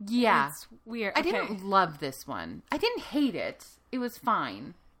 Yeah. It's weird. I Okay. didn't love this one. I didn't hate it. It was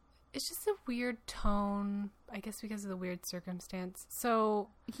fine. It's just a weird tone, I guess because of the weird circumstance. So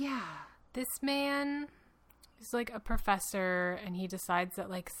Yeah. this man is like a professor, and he decides that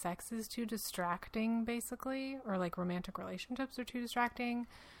like sex is too distracting, basically, or like romantic relationships are too distracting.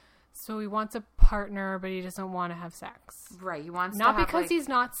 So he wants a partner, but he doesn't want to have sex. Right. He wants Not to have, because like, he's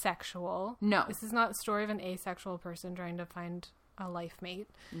not sexual. No. This is not a story of an asexual person trying to find a life mate.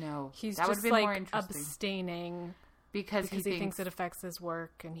 No. He's that would just have been more like interesting. abstaining Because he thinks it affects his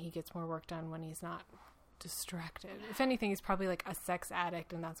work, and he gets more work done when he's not distracted. If anything, he's probably like a sex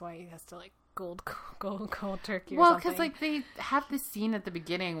addict, and that's why he has to like cold turkey. Well, because because like they have this scene at the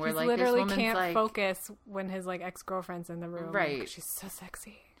beginning where he like literally this woman's can't like focus when his like ex-girlfriend's in the room. Right. She's so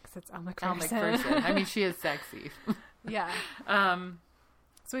sexy because it's Elle Elle Macpherson. McPherson. I mean, she is sexy. Yeah. Um,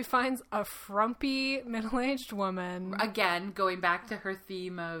 So he finds a frumpy middle-aged woman. again, going back to her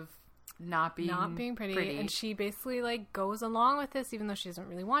theme of not being pretty, and she basically like goes along with this even though she doesn't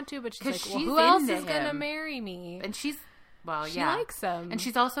really want to, but she's 'Cause like, well, she's who else into is gonna him. marry me? And she's, well, She yeah. likes him. And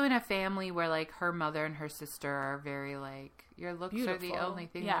she's also in a family where like her mother and her sister are very like, your looks are the Beautiful. only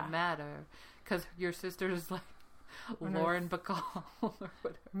thing Yeah. that matter. Because your sister's like Lauren Bacall or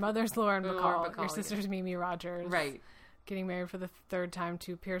whatever. Mother's Lauren Bacall. Bacall, Your yeah. sister's Mimi Rogers. Right. Getting married for the third time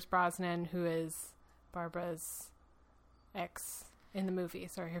to Pierce Brosnan, who is Barbara's ex in the movie.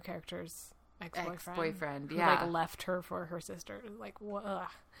 Sorry, her character's ex-boyfriend. Who, yeah. like, left her for her sister. Like, ugh.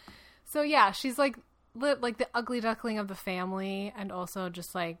 So, yeah, she's, like the ugly duckling of the family, and also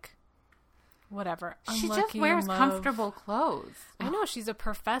just, like, whatever. She just Unlucky in wears love. comfortable clothes. I know, she's a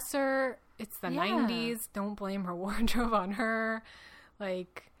professor. It's the Yeah. 90s. Don't blame her wardrobe on her.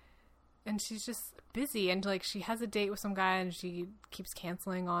 Like, and she's just busy. And, like, she has a date with some guy and she keeps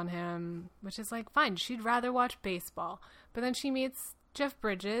canceling on him, which is, like, fine. She'd rather watch baseball. But then she meets Jeff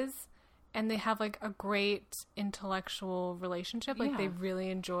Bridges, and they have, like, a great intellectual relationship. Like, Yeah. they really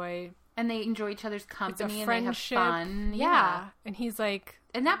enjoy... And they enjoy each other's It's a company and friendship. they have fun. Yeah. And he's like,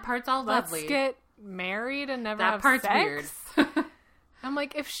 And that part's all let's lovely. get married and never That have part's sex. weird. I'm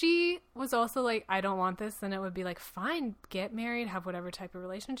like, if she was also like, I don't want this, then it would be like, fine, get married, have whatever type of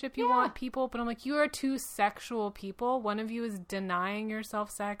relationship you want, people. But I'm like, you are two sexual people. One of you is denying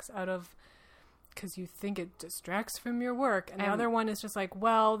yourself sex out of, because you think it distracts from your work. And the other one is just like,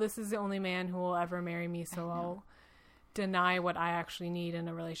 well, this is the only man who will ever marry me, so I'll deny what I actually need in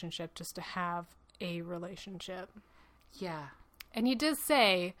a relationship just to have a relationship. Yeah. And he does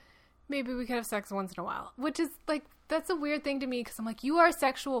say, maybe we could have sex once in a while, which is like, that's a weird thing to me because I'm like, you are a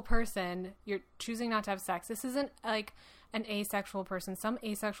sexual person. You're choosing not to have sex. This isn't like an asexual person. Some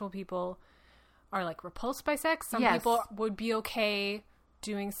asexual people are like repulsed by sex. Some Yes. people would be okay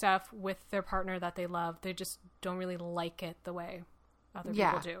doing stuff with their partner that they love. They just don't really like it the way other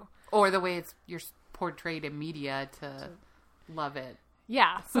people do. Or the way you're portrayed in media to love it.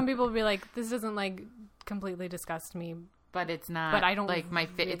 Yeah. Some people would be like, this doesn't like completely disgust me. But it's not, But I don't like my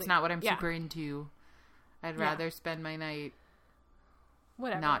fit. really- It's not what I'm yeah. super into. I'd Yeah. rather spend my night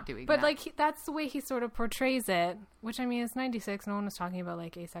Whatever. not doing but that. like that's the way he sort of portrays it, which I mean, it's 96. No one was talking about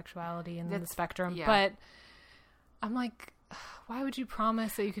like asexuality and the That's- spectrum. yeah. But I'm like, why would you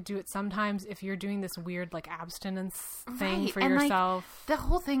promise that you could do it sometimes if you're doing this weird like abstinence thing Right, for and, like, yourself? the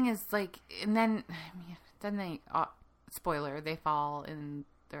whole thing is like, and then they spoiler, they fall and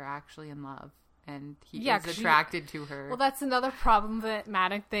they're actually in love, and he is 'cause attracted to her. Well, that's another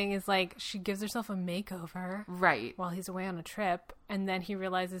problematic thing is like she gives herself a makeover Right. while he's away on a trip, and then he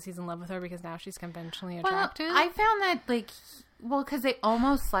realizes he's in love with her because now she's conventionally Well, attractive. I found that like, because they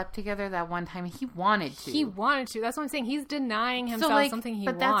almost slept together that one time. He wanted to. He wanted to. That's what I'm saying. He's denying himself like, something he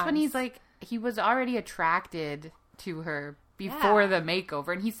but wants. that's when he's like, he was already attracted to her before the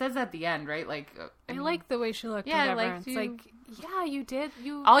makeover, and he says at the end, right? Like, I like the way she looked. Yeah, Yeah, like, it's you- like, yeah, you did.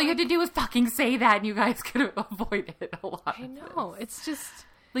 You all you had to do was fucking say that, and you guys could have avoided a lot. I know. It's just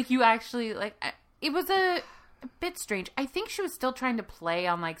Like, you actually, like, it was a bit strange. I think she was still trying to play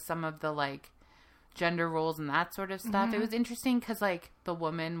on, like, some of the, like, gender roles and that sort of stuff. Mm-hmm. It was interesting because, like, the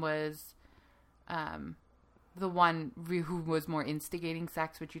woman was the one who was more instigating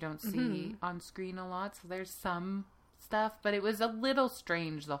sex, which you don't see Mm-hmm. on screen a lot. So there's some stuff, but it was a little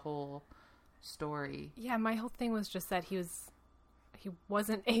strange, the whole story. yeah. My whole thing was just that he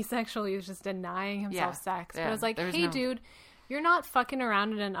wasn't asexual. He was just denying himself sex. But I was like, there was hey, no- dude, you're not fucking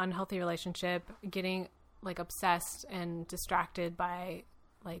around in an unhealthy relationship, getting like obsessed and distracted by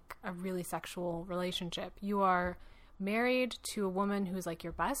like a really sexual relationship. You are married to a woman who's like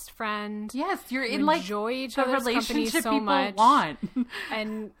your best friend. Yes, you're You in, like, enjoy each the other's company relationship so people much. want.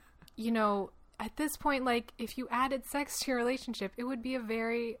 And, you know, at this point, like, if you added sex to your relationship, it would be a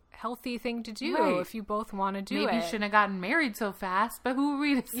very healthy thing to do Right. if you both want to do Maybe it. you shouldn't have gotten married so fast, but who are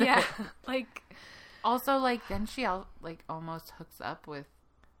we to say? Yeah. Like, Also, like, then she like almost hooks up with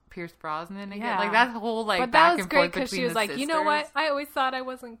Pierce Brosnan again. Yeah. Like, that whole like but back that was and great forth because she between was the like, you know what? sisters. I always thought I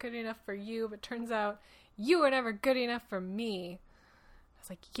wasn't good enough for you, but turns out you were never good enough for me. I was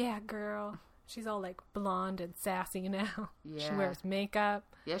like, yeah, girl. She's all like blonde and sassy now. She Yeah. wears makeup.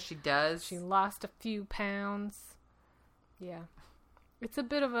 Yes, she does. She lost a few pounds. Yeah. It's a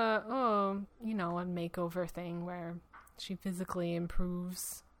bit of a a makeover thing where she physically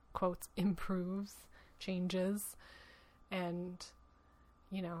improves, quotes, improves, changes, and,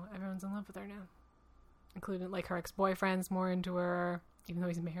 everyone's in love with her now. Including, like, her ex-boyfriend's more into her, even though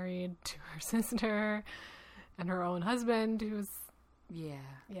he's married to her sister, and her own husband, who's, Yeah.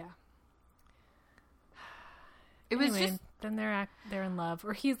 yeah. It was Anyway, just then they're in love.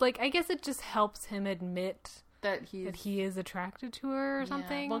 Or he's like, I guess it just helps him admit that he is attracted to her or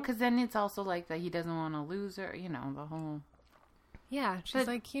something. Well, because then it's also like that he doesn't want to lose her. You know, the whole. Yeah, she's But-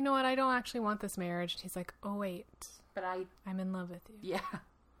 like, you know what? I don't actually want this marriage. And he's like, oh wait, But I'm in love with you. yeah.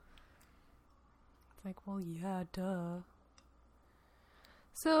 It's like, well, yeah, duh.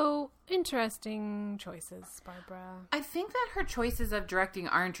 So interesting choices, Barbara. I think that her choices of directing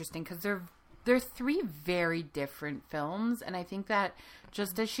are interesting because they're three very different films, and I think that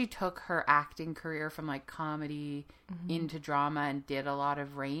just as she took her acting career from like comedy into drama and did a lot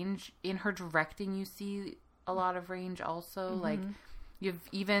of range in her directing, you see a lot of range also. Like you have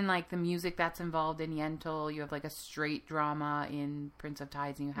even like the music that's involved in Yentl. You have like a straight drama in Prince of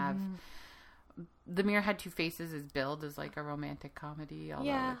Tides, and you have The Mirror Had Two Faces is billed as like a romantic comedy, although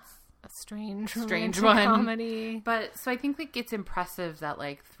Yeah. it's A strange Strange romantic one. comedy. But so I think like it's impressive that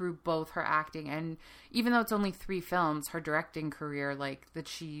like through both her acting and even though it's only 3 films, her directing career, like that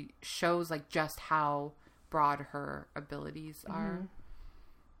she shows like just how broad her abilities are.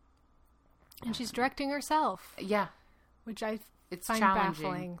 And she's directing herself, Yeah, which I it's find challenging.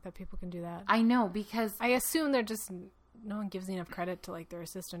 baffling that people can do that. I know because I assume they're just, no one gives enough credit to like their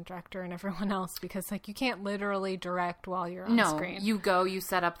assistant director and everyone else because like you can't literally direct while you're on screen. you go, you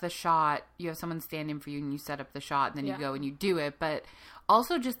set up the shot, you have someone stand in for you and you set up the shot and then Yeah. you go and you do it. But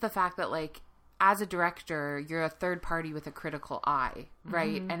also just the fact that like as a director, you're a third party with a critical eye,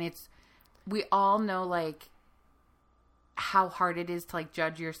 right? And we all know like how hard it is to like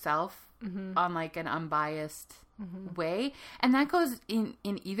judge yourself on like an unbiased way, and that goes in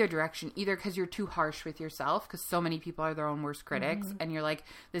either direction, either because you're too harsh with yourself because so many people are their own worst critics and you're like,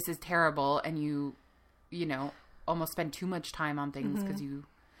 this is terrible, and you know almost spend too much time on things because you,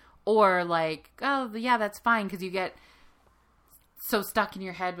 or like, oh yeah, that's fine, because you get so stuck in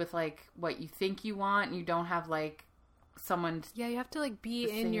your head with like what you think you want and you don't have like someone Yeah, you have to like be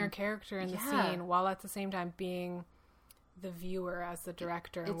The in your same- character in the Yeah. scene while at the same time being the viewer as the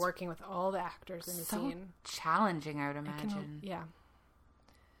director and It's working with all the actors in the so scene. challenging, I would I imagine. can, yeah.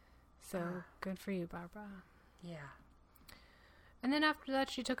 So good for you, Barbara. Yeah. And then after that,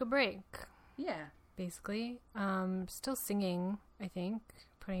 she took a break, Yeah. basically. Still singing, I think,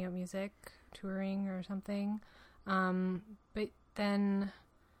 putting out music, touring or something. But then,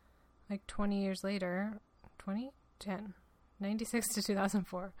 like 20 years later, 10 96 to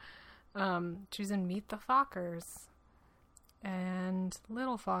 2004. She was in Meet the Fockers and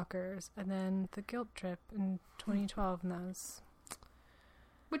Little Fockers, and then The Guilt Trip in 2012, and that was...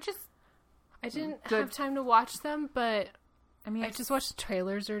 Which is... I didn't good. have time to watch them, but I mean, I just watched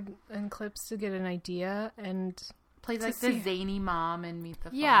trailers and clips to get an idea, and... Plays like the zany mom and Meet the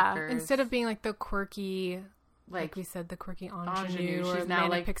Fockers. Yeah, instead of being like the quirky... Like we said, the quirky ingenue or she's now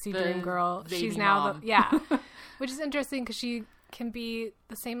Manic like Pixie the Dream Girl. zany She's now mom. the... Yeah. Which is interesting because she can be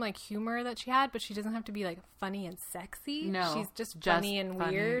the same like humor that she had, but she doesn't have to be like funny and sexy. No, she's just funny and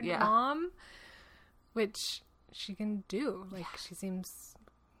funny, weird yeah. mom, which she can do. Like she seems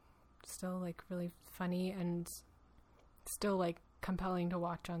still like really funny and still like compelling to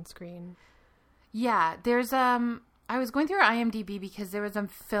watch on screen. Yeah, there's I was going through her IMDb because there was a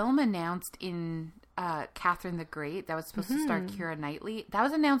film announced in Catherine the Great that was supposed to star Keira Knightley. That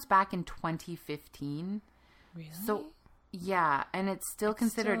was announced back in 2015. Really? So yeah, and it's still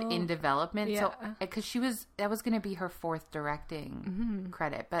considered still- in development. yeah. So because that was going to be her fourth directing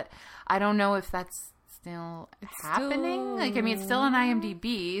credit, but I don't know if that's still happening. still- Like I mean, it's still on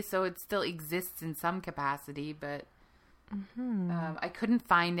IMDb, so it still exists in some capacity, but I couldn't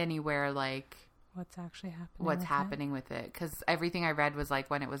find anywhere like What's actually happening? what's with it? happening with it because everything I read was like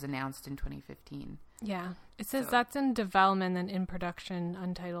when it was announced in 2015. Yeah. It says So- that's in development and in production,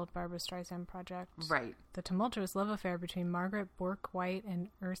 untitled Barbra Streisand project. Right. The tumultuous love affair between Margaret Bourke-White and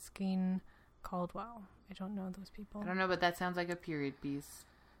Erskine Caldwell. I don't know those people. I don't know, but that sounds like a period piece.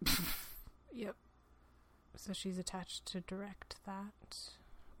 Yep. So she's attached to direct that,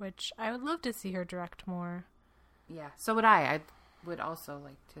 which I would love to see her direct more. Yeah. So would I. I would also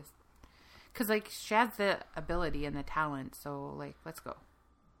like to, because like she has the ability and the talent. So like, let's go.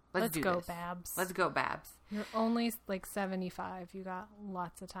 Let's do go, this. Babs. Let's go, Babs. You're only like 75. You got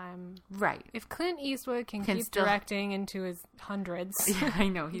lots of time. Right. If Clint Eastwood can keep still- directing into his hundreds, Yeah, I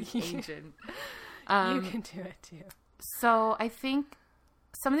know he's ancient. you can do it too. So I think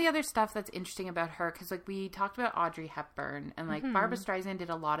some of the other stuff that's interesting about her, because like we talked about Audrey Hepburn, and like Barbra Streisand did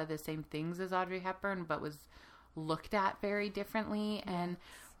a lot of the same things as Audrey Hepburn, but was looked at very differently. And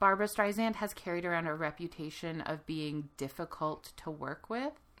Barbra Streisand has carried around a reputation of being difficult to work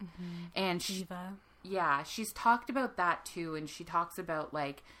with. And Diva. she's talked about that too. And she talks about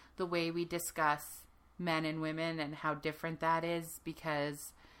like the way we discuss men and women and how different that is,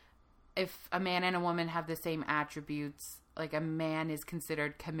 because if a man and a woman have the same attributes, like a man is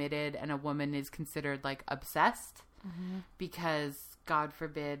considered committed and a woman is considered like obsessed, because God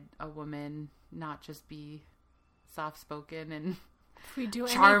forbid a woman not just be soft-spoken and If we do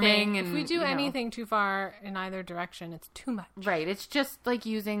charming, anything, if and, we do you know. anything too far in either direction, it's too much. right. It's just like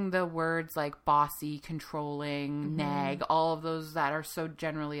using the words like bossy, controlling, nag, all of those that are so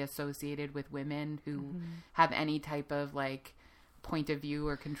generally associated with women who have any type of like point of view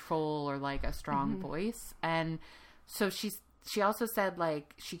or control or like a strong voice. And so she also said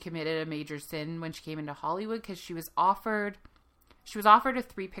like she committed a major sin when she came into Hollywood, because she was offered a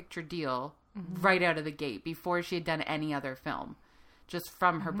 3-picture deal right out of the gate before she had done any other film, just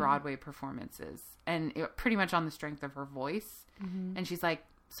from her Broadway performances, and pretty much on the strength of her voice. And she's like,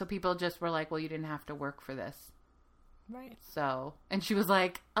 so people just were like, well, you didn't have to work for this. Right. So, and she was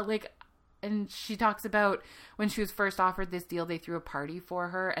like, and she talks about when she was first offered this deal, they threw a party for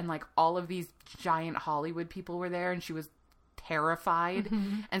her, and like all of these giant Hollywood people were there, and she was terrified.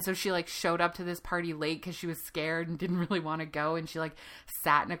 And so she like showed up to this party late because she was scared and didn't really want to go, and she like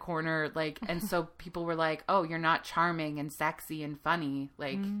sat in a corner, like, and so people were like, oh, you're not charming and sexy and funny,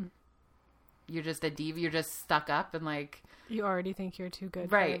 like you're just a diva, you're just stuck up, and like You already think you're too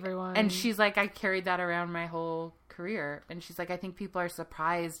good right. for everyone. And she's like, I carried that around my whole career. And she's like, I think people are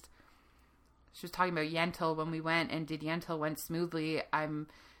surprised. She was talking about Yentl when we went, and did Yentl went smoothly.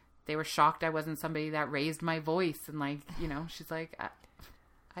 They were shocked I wasn't somebody that raised my voice, and like, you know, she's like,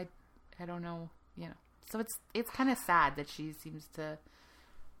 I don't know, you know. So it's kind of sad that she seems to.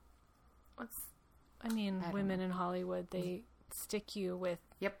 I mean, don't women in Hollywood, they stick you with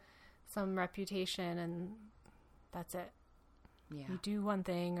some reputation, and that's it. Yeah. You do one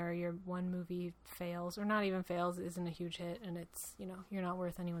thing, or your one movie fails, or not even fails, isn't a huge hit, and it's, you know, you're not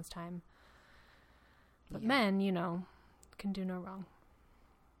worth anyone's time. But men, you know, can do no wrong.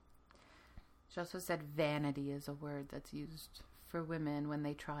 She also said vanity is a word that's used for women when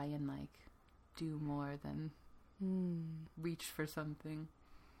they try and like do more than reach for something.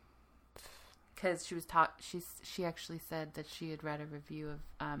 Because she was she actually said that she had read a review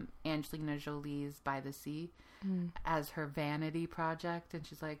of Angelina Jolie's By the Sea as her vanity project, and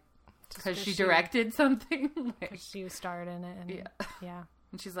she's like, because she directed something, Because she starred in it, and yeah.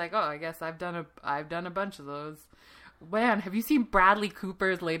 and she's like, oh, I guess I've done a bunch of those. man, have you seen Bradley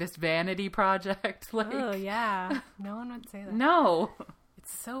Cooper's latest Vanity project? Like, Oh, yeah. No one would say that. no. It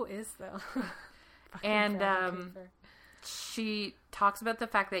so is, though. Fucking And Bradley Cooper. she talks about the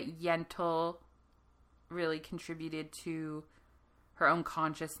fact that Yentl really contributed to her own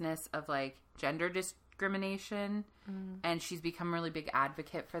consciousness of like gender discrimination, and she's become a really big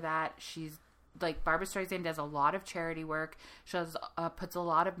advocate for that. She's like, Barbra Streisand does a lot of charity work. She does, puts a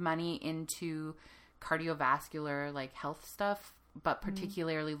lot of money into cardiovascular like health stuff, but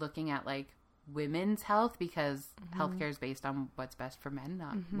particularly looking at like women's health, because healthcare is based on what's best for men,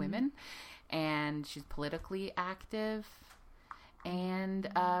 not women. And she's politically active, and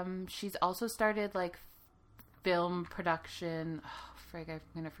she's also started like film production. Oh, frig, I'm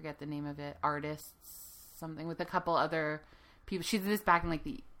gonna forget the name of it. Artists, something, with a couple other people. She did this back in like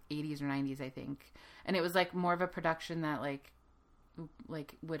the 80s or 90s, I think, and it was like more of a production that like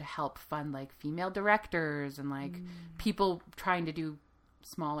would help fund like female directors and like people trying to do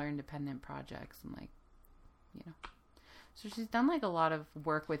smaller independent projects, and like, you know, so she's done like a lot of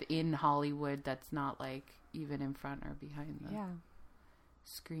work within Hollywood that's not like even in front or behind the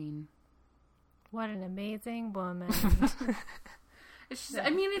screen. What an amazing woman. It's just, I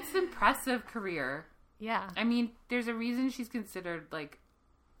mean, it's an impressive career. Yeah. I mean, there's a reason she's considered like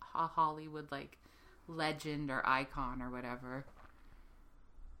a Hollywood like legend or icon or whatever.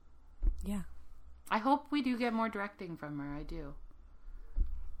 Yeah. I hope we do get more directing from her. I do.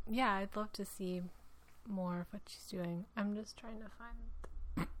 Yeah, I'd love to see more of what she's doing. I'm just trying to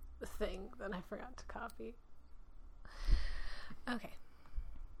find the thing that I forgot to copy. Okay.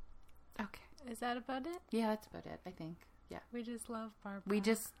 Okay. Is that about it? Yeah, that's about it, I think. Yeah. We just love Barbara. We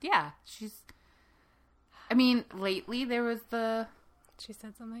just, yeah, she's, I mean, lately there was She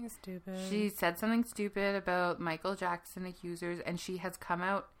said something stupid. she said something stupid about Michael Jackson accusers, and she has come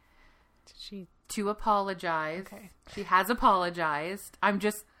out to apologize. Okay. She has apologized. I'm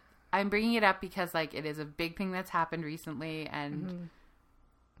bringing it up because like it is a big thing that's happened recently, and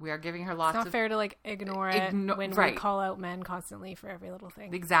we are giving her lots It's not of fair to like ignore it when right. we call out men constantly for every little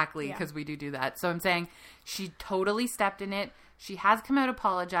thing. Exactly, Yeah. because we do that. So I'm saying she totally stepped in it. She has come out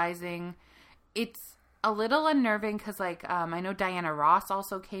apologizing. It's a little unnerving because, like, I know Diana Ross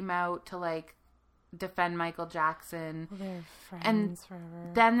also came out to, like, defend Michael Jackson. Well, they're friends And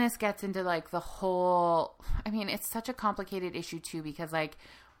forever. then this gets into, like, the whole... I mean, it's such a complicated issue, too, because, like,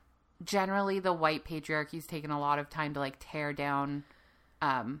 generally the white patriarchy's taken a lot of time to, like, tear down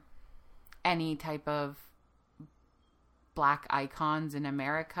any type of black icons in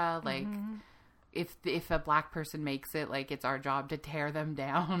America. Like, if a black person makes it, like, it's our job to tear them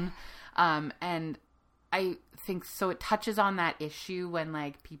down. And I think so it touches on that issue when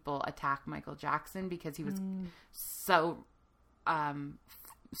like people attack Michael Jackson because he was so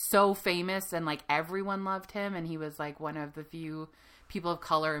famous and like everyone loved him, and he was like one of the few people of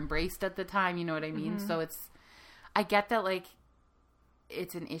color embraced at the time, you know what I mean? So I get that like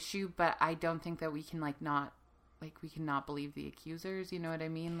it's an issue, but I don't think that we can not believe the accusers, you know what I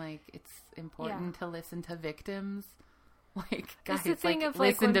mean? Like, it's important to listen to victims. Like, guys, it's the thing like, of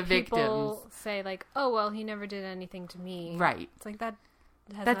like listen when to people victims. say like, "Oh well, he never did anything to me." Right. It's like that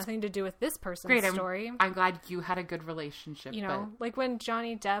has That's nothing to do with this person's Great. story. I'm glad you had a good relationship. You know, like when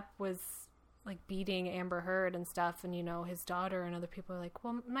Johnny Depp was like beating Amber Heard and stuff, and you know his daughter and other people are like,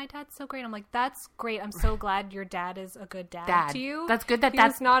 "Well, my dad's so great." I'm like, "That's great. I'm so glad your dad is a good dad to you." That's good that he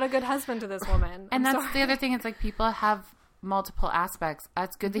that's was not a good husband to this woman. And I'm that's sorry. the other thing. It's like people have multiple aspects.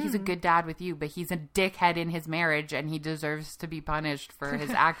 It's good that he's a good dad with you, but he's a dickhead in his marriage, and he deserves to be punished for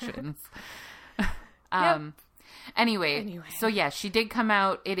his actions. Anyway, so yeah, she did come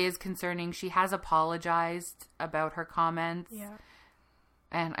out. It is concerning. She has apologized about her comments. Yeah.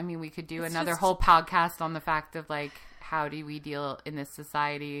 And I mean, we could do It's another just- whole podcast on the fact of like, how do we deal in this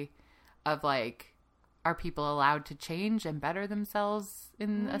society of like, are people allowed to change and better themselves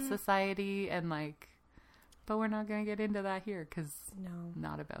in a society? And like, but we're not going to get into that here because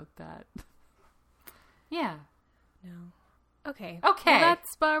not about that. Yeah. No. Okay. Okay. Well,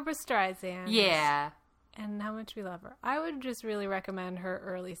 that's Barbra Streisand. Yeah. And how much we love her. I would just really recommend her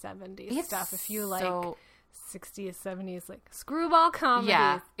early 70s It's stuff if you like so- 60s, 70s, like screwball comedies.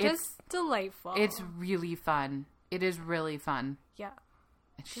 Yeah, just delightful. It's really fun. It is really fun. Yeah.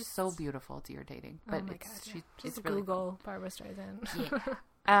 It's just so beautiful. It's irritating. But oh my it's, God. she, Yeah. Just it's really Google Barbra Streisand.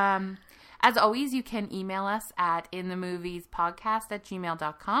 Yeah. As always, you can email us at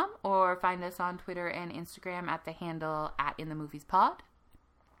inthemoviespodcast@gmail.com or find us on Twitter and Instagram at the handle @inthemoviespod.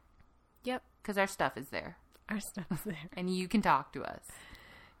 Yep. Because our stuff is there. Our stuff is there. And you can talk to us.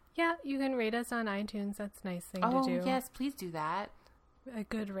 Yeah, you can rate us on iTunes. That's a nice thing to do. Oh, yes, please do that. A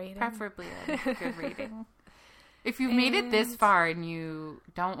good rating. Preferably a good rating. If you've made it this And- far and you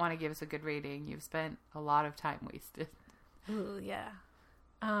don't want to give us a good rating, you've spent a lot of time wasted. Ooh, yeah.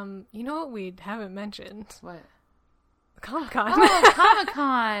 You know what we haven't mentioned? What? Comic-Con. Oh,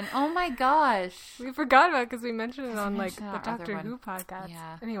 Comic-Con. Oh my gosh. We forgot about because we mentioned it on like mentioned the our other Doctor one. Who podcast.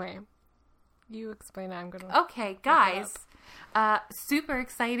 Yeah. Anyway, you explain it. I'm gonna. Okay, guys. Super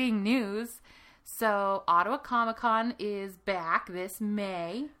exciting news. So, Ottawa Comic-Con is back this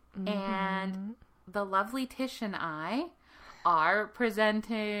May, and the lovely Tish and I are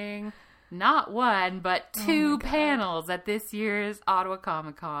presenting not one, but two panels at this year's Ottawa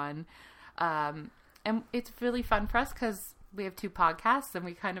Comic-Con. And it's really fun for us because we have two podcasts and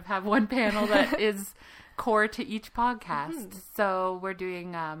we kind of have one panel that is core to each podcast. So we're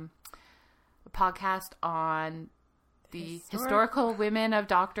doing a podcast on the historical women of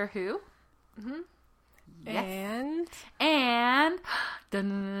Doctor Who. Yes. And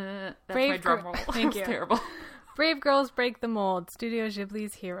that's Brave my drum roll. Thank you. Terrible. Brave Girls Break the Mold, Studio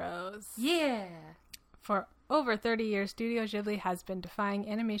Ghibli's heroes. Yeah. For over 30 years, Studio Ghibli has been defying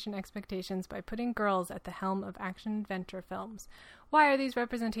animation expectations by putting girls at the helm of action-adventure films. Why are these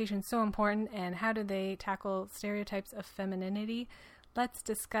representations so important, and how do they tackle stereotypes of femininity? Let's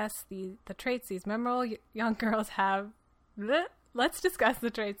discuss the traits these memorable young girls have. Let's discuss the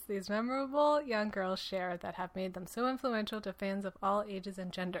traits these memorable young girls share that have made them so influential to fans of all ages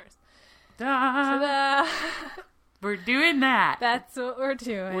and genders. Ta-da! We're doing that. That's what we're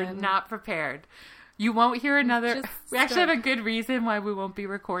doing. We're not prepared. You won't hear another. Just We actually start. have a good reason why we won't be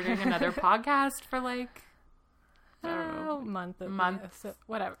recording another podcast for like, I don't know, month. So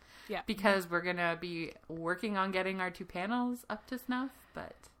whatever. Yeah. because we're gonna be working on getting our two panels up to snuff.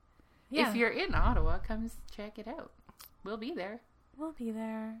 But Yeah. if you're in Ottawa, come check it out. We'll be there. We'll be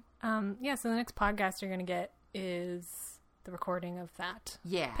there. Yeah, so the next podcast you're going to get is the recording of that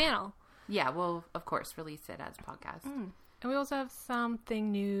Yeah. panel. Yeah, we'll of course release it as a podcast. And we also have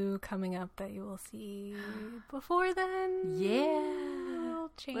something new coming up that you will see before then. Yeah.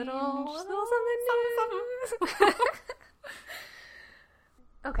 Little change. Little something new.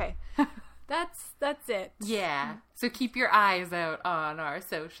 Okay. That's it. Yeah. So keep your eyes out on our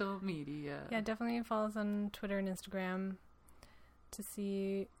social media. Yeah, definitely follow us on Twitter and Instagram to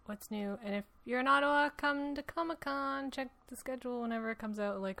see what's new. And if you're in Ottawa, come to Comic-Con. Check the schedule whenever it comes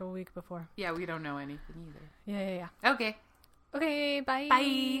out, like a week before. Yeah, we don't know anything either. Yeah. Okay. Okay, bye.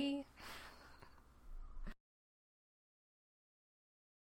 Bye.